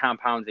something that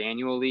compounds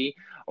annually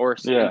or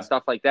and Yeah.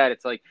 stuff like that,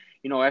 it's like,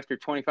 you know, after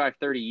 25,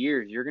 30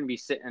 years, you're going to be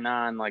sitting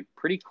on like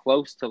pretty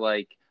close to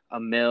like a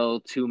mil,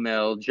 2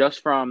 mil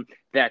just from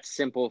that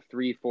simple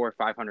three, four,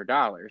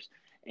 $500.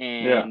 Yeah.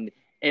 And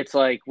it's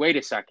like, wait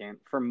a second,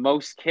 for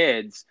most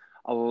kids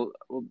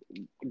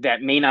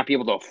that may not be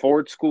able to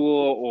afford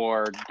school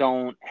or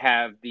don't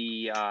have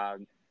the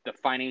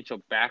financial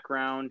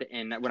background,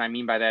 and what I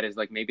mean by that is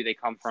like maybe they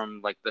come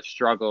from like the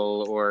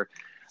struggle or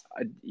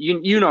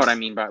you know what I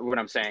mean by what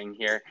I'm saying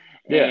here.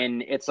 Yeah.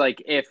 And it's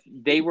like if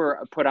they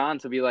were put on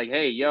to be like,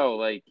 hey, yo,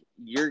 like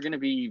you're gonna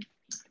be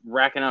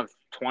racking up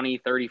 20,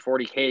 30,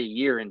 40K a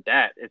year in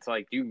debt. It's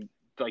like, do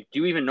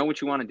you even know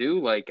what you want to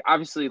do? Like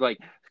obviously like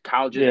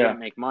colleges Yeah. wouldn't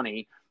make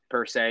money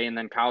per se, and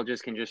then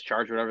colleges can just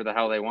charge whatever the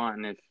hell they want,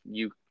 and if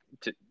you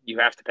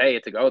have to pay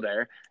it to go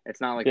there.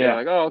 It's not like they're Yeah.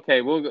 like, oh,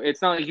 okay, well,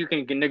 it's not like you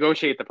can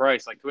negotiate the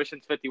price. Like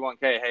tuition's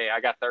 51K. Hey, I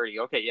got 30.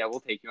 Okay, yeah,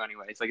 we'll take you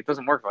anyways. Like it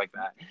doesn't work like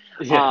that.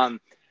 Yeah.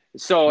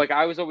 So like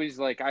I was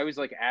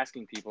like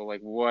asking people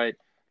like what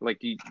like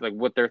do you, like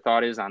what their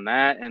thought is on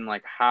that, and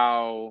like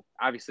how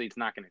obviously it's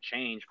not going to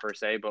change per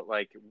se, but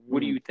like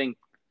what do Mm-hmm. you think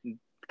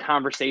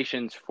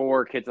conversations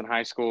for kids in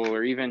high school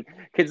or even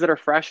kids that are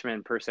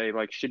freshmen per se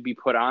like should be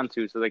put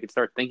onto so they can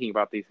start thinking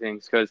about these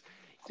things? Because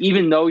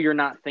even though you're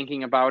not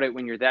thinking about it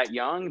when you're that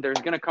young, there's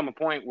going to come a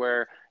point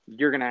where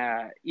you're going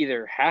to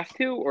either have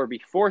to or be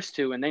forced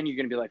to, and then you're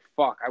going to be like,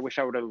 fuck, I wish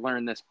I would have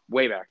learned this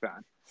way back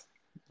then.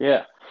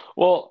 Yeah.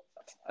 Well,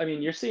 I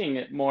mean, you're seeing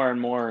it more and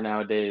more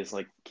nowadays,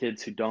 like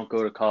kids who don't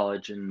go to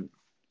college and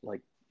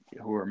like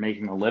who are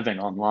making a living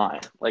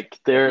online. Like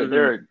there Mm-hmm.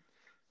 are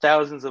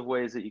thousands of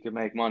ways that you can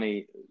make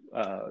money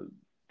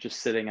just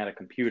sitting at a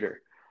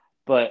computer.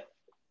 But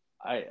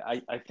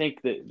I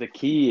think that the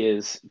key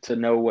is to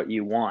know what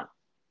you want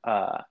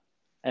uh,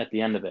 at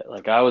the end of it.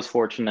 Like I was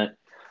fortunate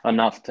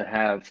enough to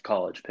have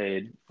college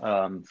paid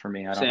for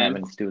me. I don't have Same.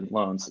 any student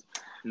loans.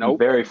 I'm Nope.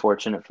 very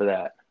fortunate for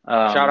that.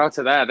 Shout out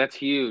to that. That's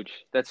huge.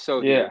 That's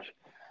so Yeah. huge.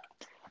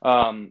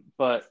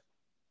 But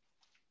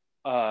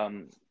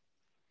um,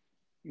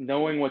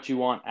 knowing what you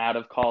want out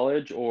of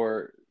college,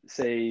 or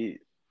say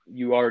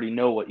you already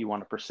know what you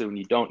want to pursue and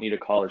you don't need a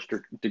college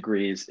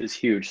degree is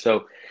huge.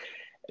 So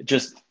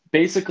just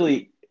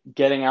basically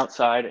getting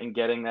outside and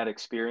getting that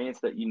experience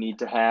that you need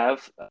to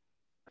have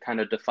kind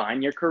of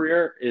define your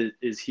career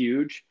is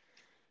huge.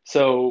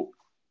 So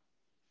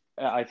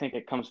I think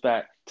it comes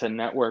back to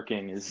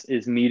networking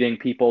is meeting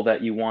people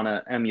that you want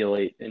to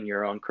emulate in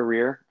your own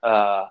career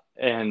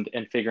and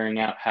figuring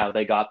out how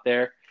they got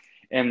there,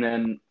 and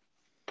then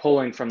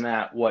pulling from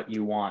that what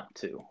you want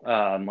to.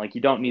 Like you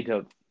don't need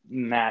to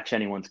match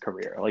anyone's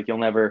career. Like you'll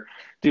never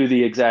do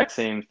the exact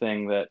same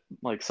thing that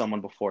like someone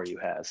before you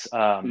has.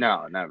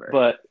 No, never.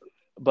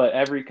 But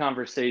every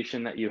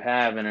conversation that you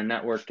have in a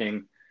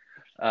networking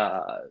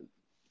uh,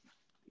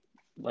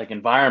 like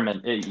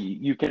environment,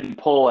 you can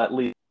pull at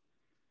least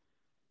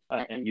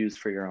and use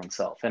for your own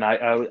self. And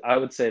I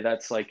would say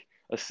that's like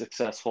a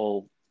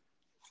successful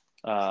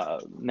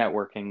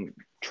networking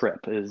trip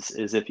is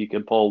if you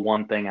can pull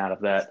one thing out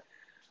of that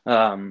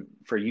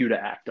for you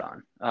to act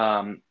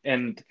on.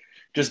 And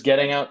just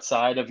getting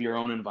outside of your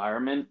own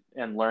environment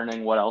and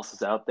learning what else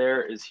is out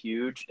there is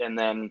huge. And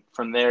then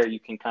from there,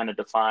 you can kind of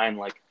define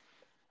like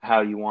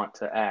how you want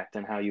to act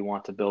and how you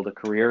want to build a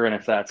career. And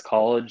if that's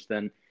college,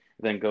 then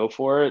go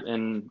for it.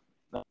 And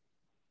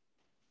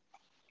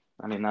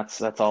I mean,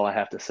 that's all I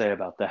have to say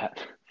about that.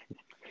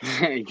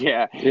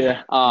 Yeah.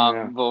 Yeah.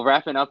 Yeah. Well,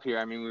 wrapping up here,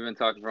 I mean, we've been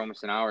talking for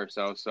almost an hour or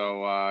so.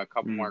 So, a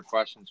couple Mm. more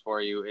questions for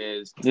you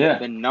is Yeah.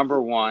 the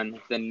number one,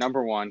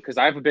 because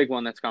I have a big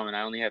one that's coming.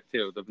 I only have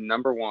two. The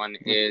number one Mm.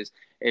 is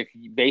if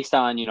based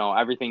on, you know,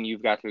 everything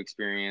you've got to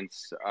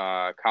experience,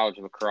 college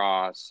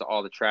lacrosse,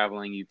 all the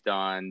traveling you've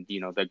done,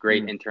 you know, the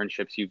great Mm.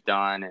 internships you've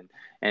done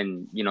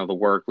you know, the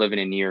work living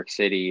in New York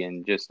City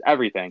and just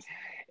everything.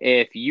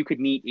 If you could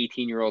meet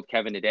 18-year-old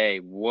Kevin today,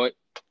 what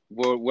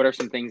are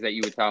some things that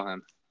you would tell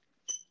him?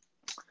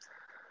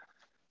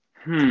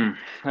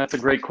 That's a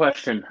great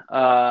question.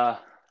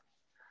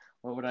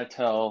 What would I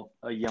tell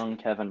a young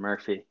Kevin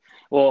Murphy?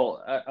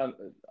 Well,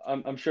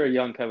 I'm sure a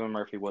young Kevin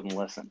Murphy wouldn't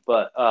listen,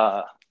 but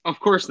Of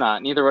course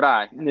not. Neither would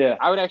I. yeah,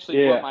 I would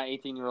actually whoop yeah, my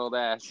 18-year-old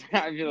ass.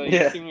 I'd be like,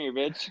 yeah. "Come here,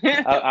 bitch."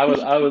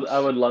 I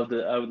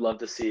would love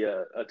to see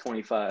a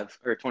 25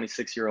 or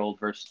 26-year-old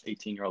versus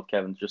 18-year-old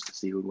Kevin just to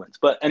see who wins.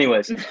 But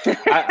anyways,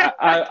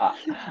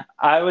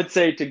 I would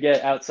say to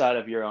get outside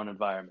of your own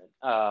environment.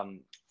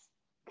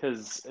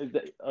 Because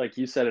like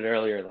you said it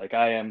earlier, like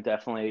I am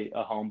definitely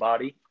a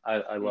homebody.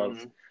 I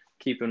love Hmm.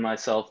 keeping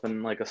myself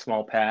in like a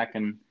small pack,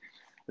 and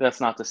that's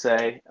not to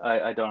say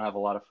I don't have a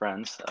lot of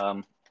friends.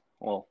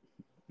 Well,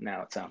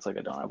 now it sounds like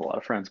I don't have a lot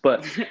of friends,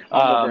 but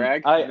Humble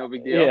brag, no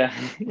big deal.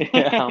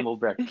 yeah, humble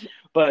brag.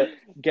 But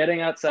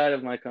getting outside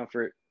of my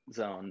comfort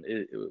zone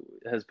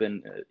has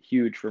been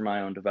huge for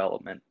my own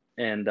development,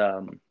 and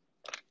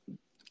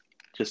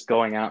just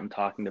going out and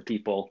talking to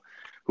people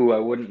who I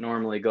wouldn't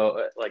normally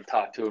go like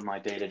talk to in my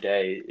day to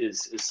day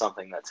is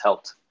something that's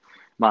helped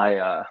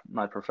my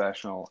my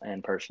professional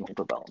and personal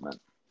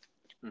development.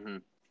 Mm-hmm.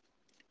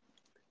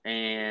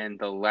 And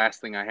the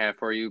last thing I have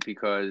for you,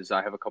 because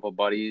I have a couple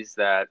buddies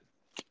that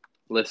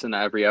listen to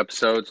every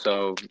episode,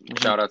 so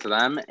shout out to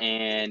them.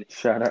 And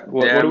shout out.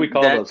 What do we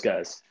call those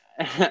guys?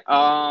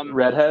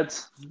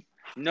 Redheads?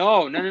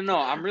 No.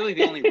 I'm really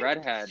the only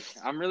redhead.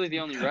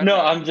 No,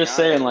 I'm just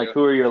saying, like,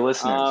 who are your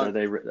listeners? Are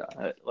they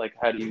like,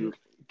 how do you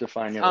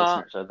define your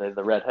listeners? Are they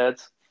the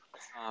redheads?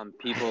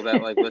 People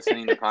that like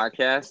listening to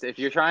podcasts. If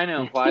you're trying to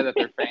imply that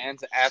they're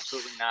fans,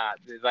 absolutely not.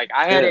 Like,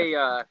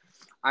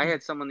 I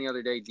had someone the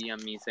other day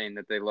DM me saying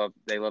that they love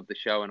the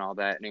show and all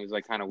that, and it was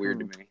like kind of weird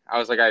to me. I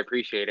was like, I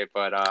appreciate it,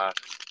 but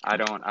I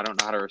don't know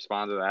how to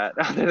respond to that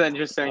other than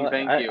just saying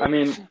thank you. I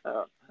mean,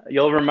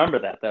 you'll remember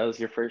that was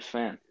your first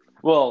fan.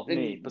 Well,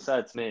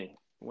 besides me,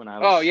 when I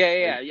was. Oh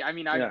yeah. I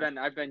mean,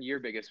 I've been your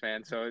biggest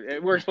fan, so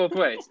it works both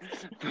ways.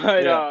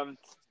 But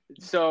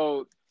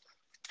so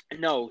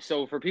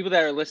for people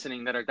that are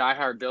listening that are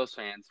diehard Bills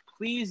fans,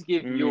 please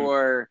give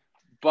your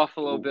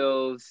Buffalo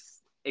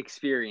Bills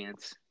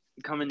experience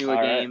coming to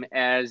a game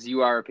as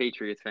you are a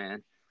Patriots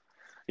fan.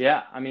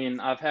 Yeah, I mean,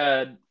 I've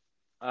had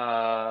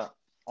a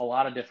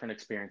lot of different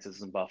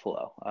experiences in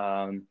Buffalo.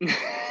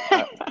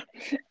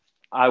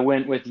 I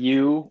went with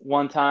you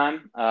one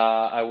time.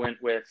 I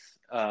went with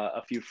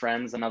a few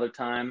friends another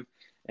time.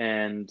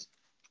 And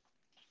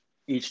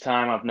each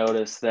time I've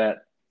noticed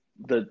that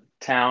the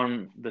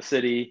town, the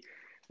city,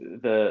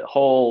 the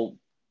whole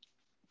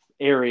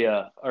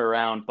area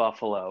around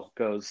Buffalo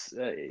goes,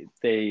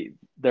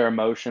 their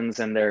emotions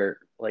and their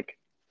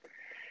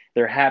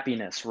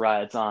happiness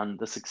rides on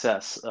the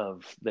success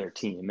of their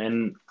team.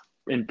 And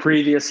in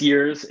previous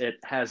years, it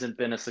hasn't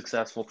been a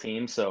successful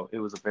team, so it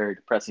was a very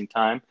depressing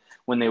time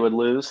when they would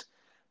lose.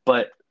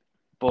 But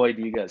boy,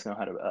 do you guys know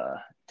how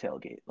to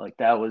tailgate. Like,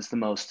 that was the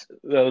most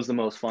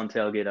fun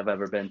tailgate I've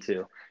ever been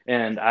to.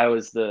 And I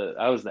was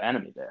the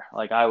enemy there.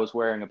 Like, I was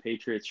wearing a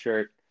Patriots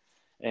shirt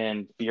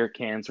and beer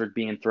cans were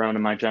being thrown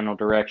in my general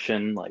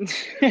direction. Like,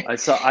 I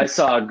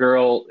saw a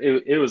girl,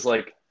 it was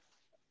like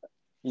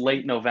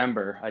late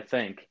November, I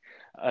think.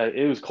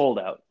 It was cold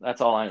out.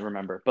 That's all I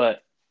remember.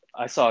 But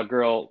I saw a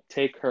girl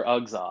take her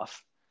Uggs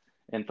off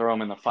and throw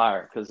them in the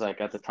fire because, like,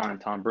 at the time,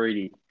 Tom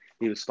Brady,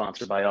 he was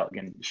sponsored by Ugg,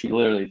 and she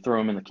literally threw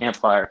them in the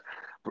campfire.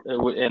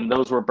 And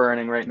those were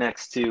burning right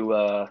next to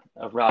a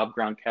Rob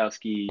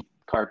Gronkowski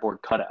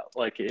cardboard cutout.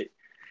 Like, it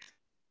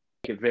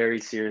very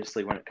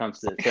seriously when it comes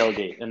to the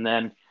tailgate. And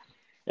then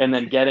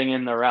getting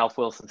in the Ralph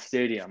Wilson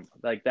Stadium,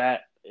 like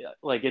that,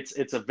 like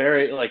it's a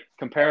very, like,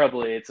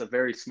 comparably, it's a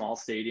very small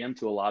stadium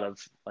to a lot of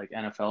like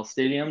NFL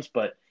stadiums,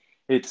 but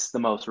it's the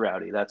most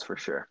rowdy, that's for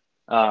sure.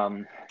 It's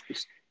when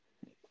just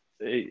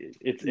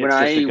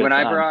a good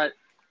time.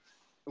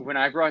 When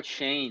I brought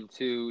Shane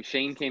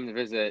came to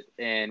visit,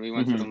 and we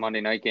went to the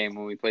Monday night game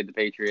when we played the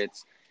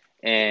Patriots,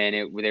 and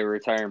they were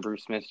retiring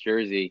Bruce Smith's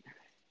jersey.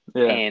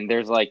 Yeah. And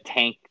there's like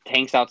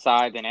tanks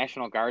outside, the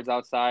National Guard's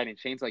outside, and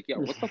Shane's like, yo,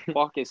 what the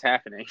fuck is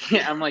happening?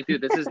 I'm like,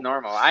 dude, this is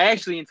normal. I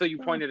actually, until you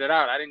pointed it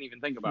out, I didn't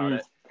even think about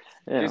it.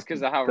 Yeah. Just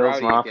because of how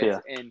Bills rowdy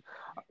Mafia. it gets.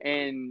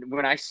 And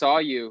when I saw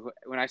you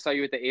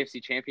at the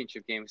AFC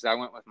Championship game, because I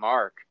went with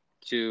Mark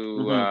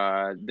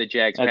to the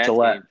Jags Pats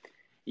game.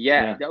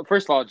 Yeah.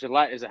 First of all,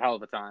 Gillette is a hell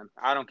of a time.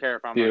 I don't care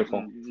if I'm beautiful,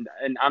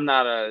 and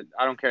I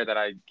don't care that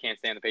I can't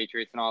stand the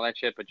Patriots and all that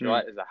shit, but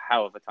Gillette is a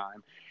hell of a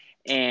time.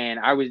 And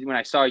when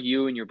I saw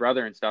you and your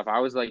brother and stuff, I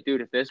was like,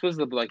 dude, if this was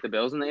the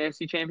Bills in the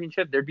AFC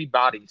Championship, there'd be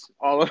bodies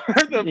all over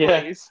the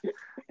place.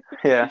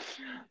 Yeah.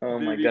 Oh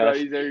my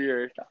gosh.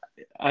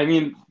 I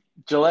mean,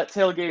 Gillette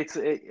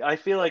tailgates, I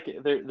feel like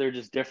they're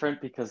just different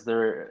because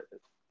they're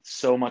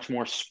so much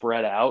more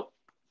spread out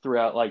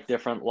throughout like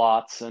different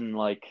lots and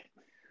like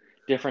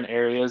different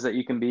areas that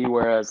you can be,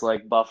 whereas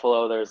like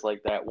Buffalo, there's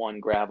like that one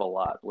gravel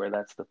lot where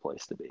that's the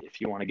place to be if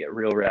you want to get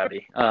real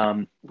rowdy.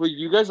 Well,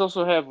 you guys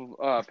also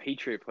have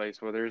Patriot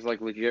Place where there's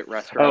like legit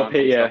restaurants.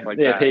 Stuff like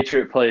that.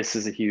 Patriot Place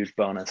is a huge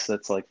bonus.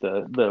 That's like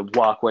the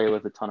walkway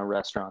with a ton of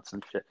restaurants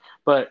and shit.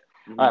 But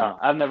I don't know.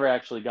 I've never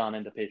actually gone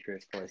into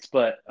Patriot Place,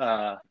 but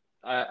I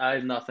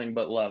have nothing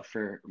but love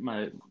for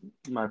my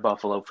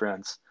Buffalo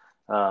friends.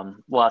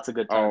 Lots of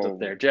good times up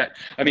there.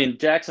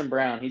 Jackson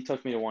Brown, he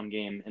took me to one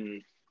game,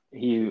 and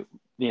he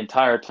the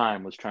entire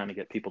time was trying to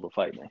get people to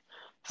fight me.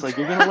 It's like,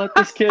 you're gonna let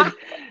this kid,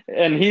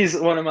 and he's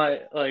one of my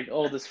like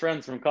oldest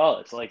friends from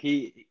college. Like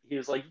he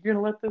was like, you're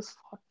gonna let this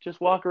just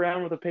walk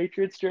around with a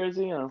Patriots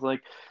jersey? And I was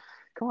like,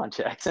 come on,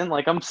 Jackson.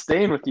 Like, I'm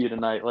staying with you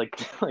tonight. Like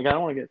I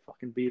don't want to get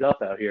fucking beat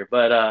up out here.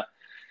 But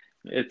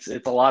it's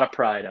a lot of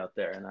pride out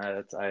there, and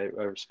I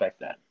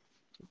respect that.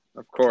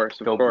 Of course.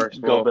 Go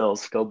Well,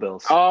 Bills. Go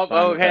Bills. oh,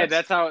 Fine hey, with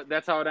that's how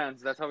it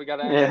ends. That's how we got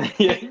to that. end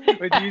Yeah. it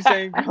with you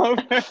saying go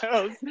Bills.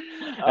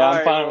 Yeah, All I'm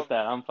right, fine well, with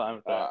that. I'm fine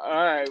with that.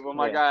 all right, well,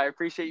 my Yeah. guy, I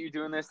appreciate you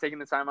doing this, taking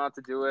the time out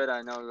to do it.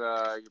 I know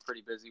you're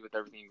pretty busy with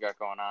everything you got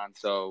going on,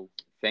 so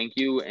thank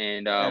you.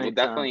 And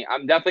Anytime.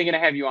 I'm definitely gonna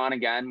have you on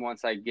again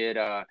once I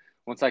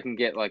can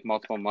get like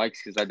multiple mics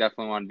because I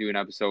definitely want to do an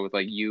episode with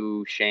like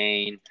you,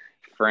 Shane,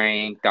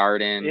 Frank,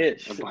 Darden,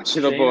 Yeah, a bunch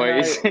of the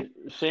boys.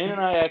 Shane and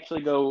I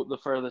actually go the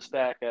furthest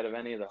back out of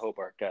any of the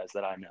Hobart guys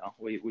that I know.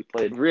 We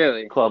played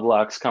Really? club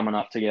locks coming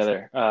up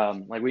together.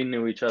 Like we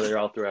knew each other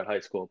all throughout high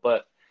school.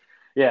 But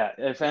yeah,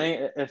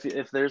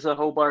 if there's a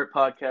Hobart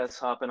podcast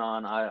hopping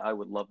on, I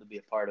would love to be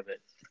a part of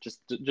it.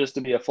 Just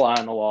to be a fly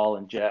on the wall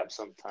and jab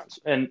sometimes,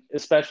 and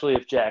especially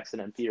if Jackson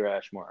and Peter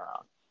Ashmore are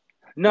on.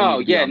 I need No,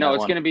 to be yeah, on no, that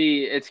one.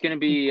 it's gonna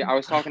be I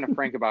was talking to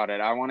Frank about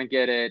it. I want to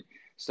get it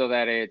so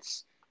that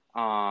it's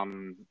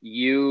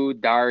you,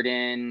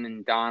 Darden,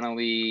 and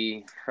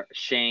Donnelly,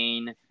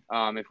 Shane.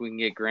 If we can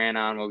get Grant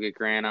on, we'll get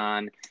Grant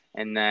on.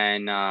 And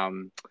then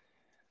I'm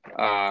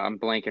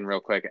blanking real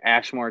quick.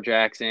 Ashmore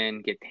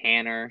Jackson, get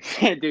Tanner.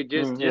 Dude,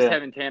 just Yeah,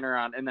 having Tanner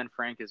on and then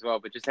Frank as well,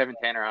 but just having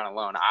Tanner on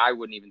alone, I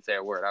wouldn't even say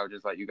a word. I would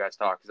just let you guys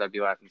talk because I'd be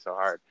laughing so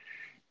hard.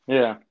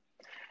 yeah.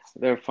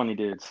 They're funny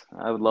dudes.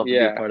 I would love to be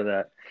a Yeah. part of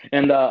that.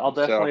 And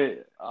So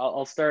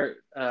I'll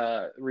start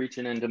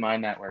reaching into my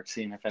network,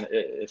 seeing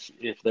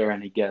if there are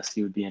any guests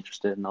you would be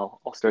interested, and I'll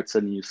start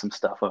sending you some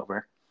stuff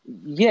over.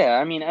 yeah,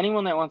 I mean,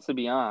 anyone that wants to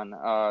be on,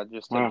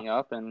 just hit Wow. me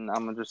up, and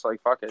I'm just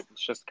like, fuck it.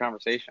 It's just a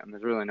conversation.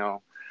 There's really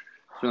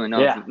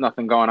Yeah.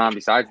 nothing going on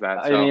besides that.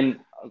 I So, mean,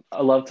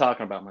 I love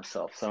talking about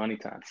myself, so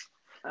anytime.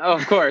 oh,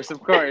 of course. That's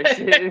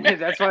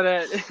why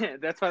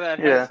that head's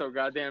Yeah. so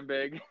goddamn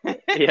big.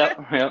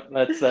 Yep.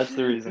 That's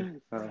the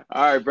reason. All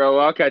right, bro.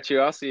 Well, I'll catch you.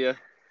 I'll see you.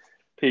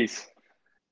 Peace.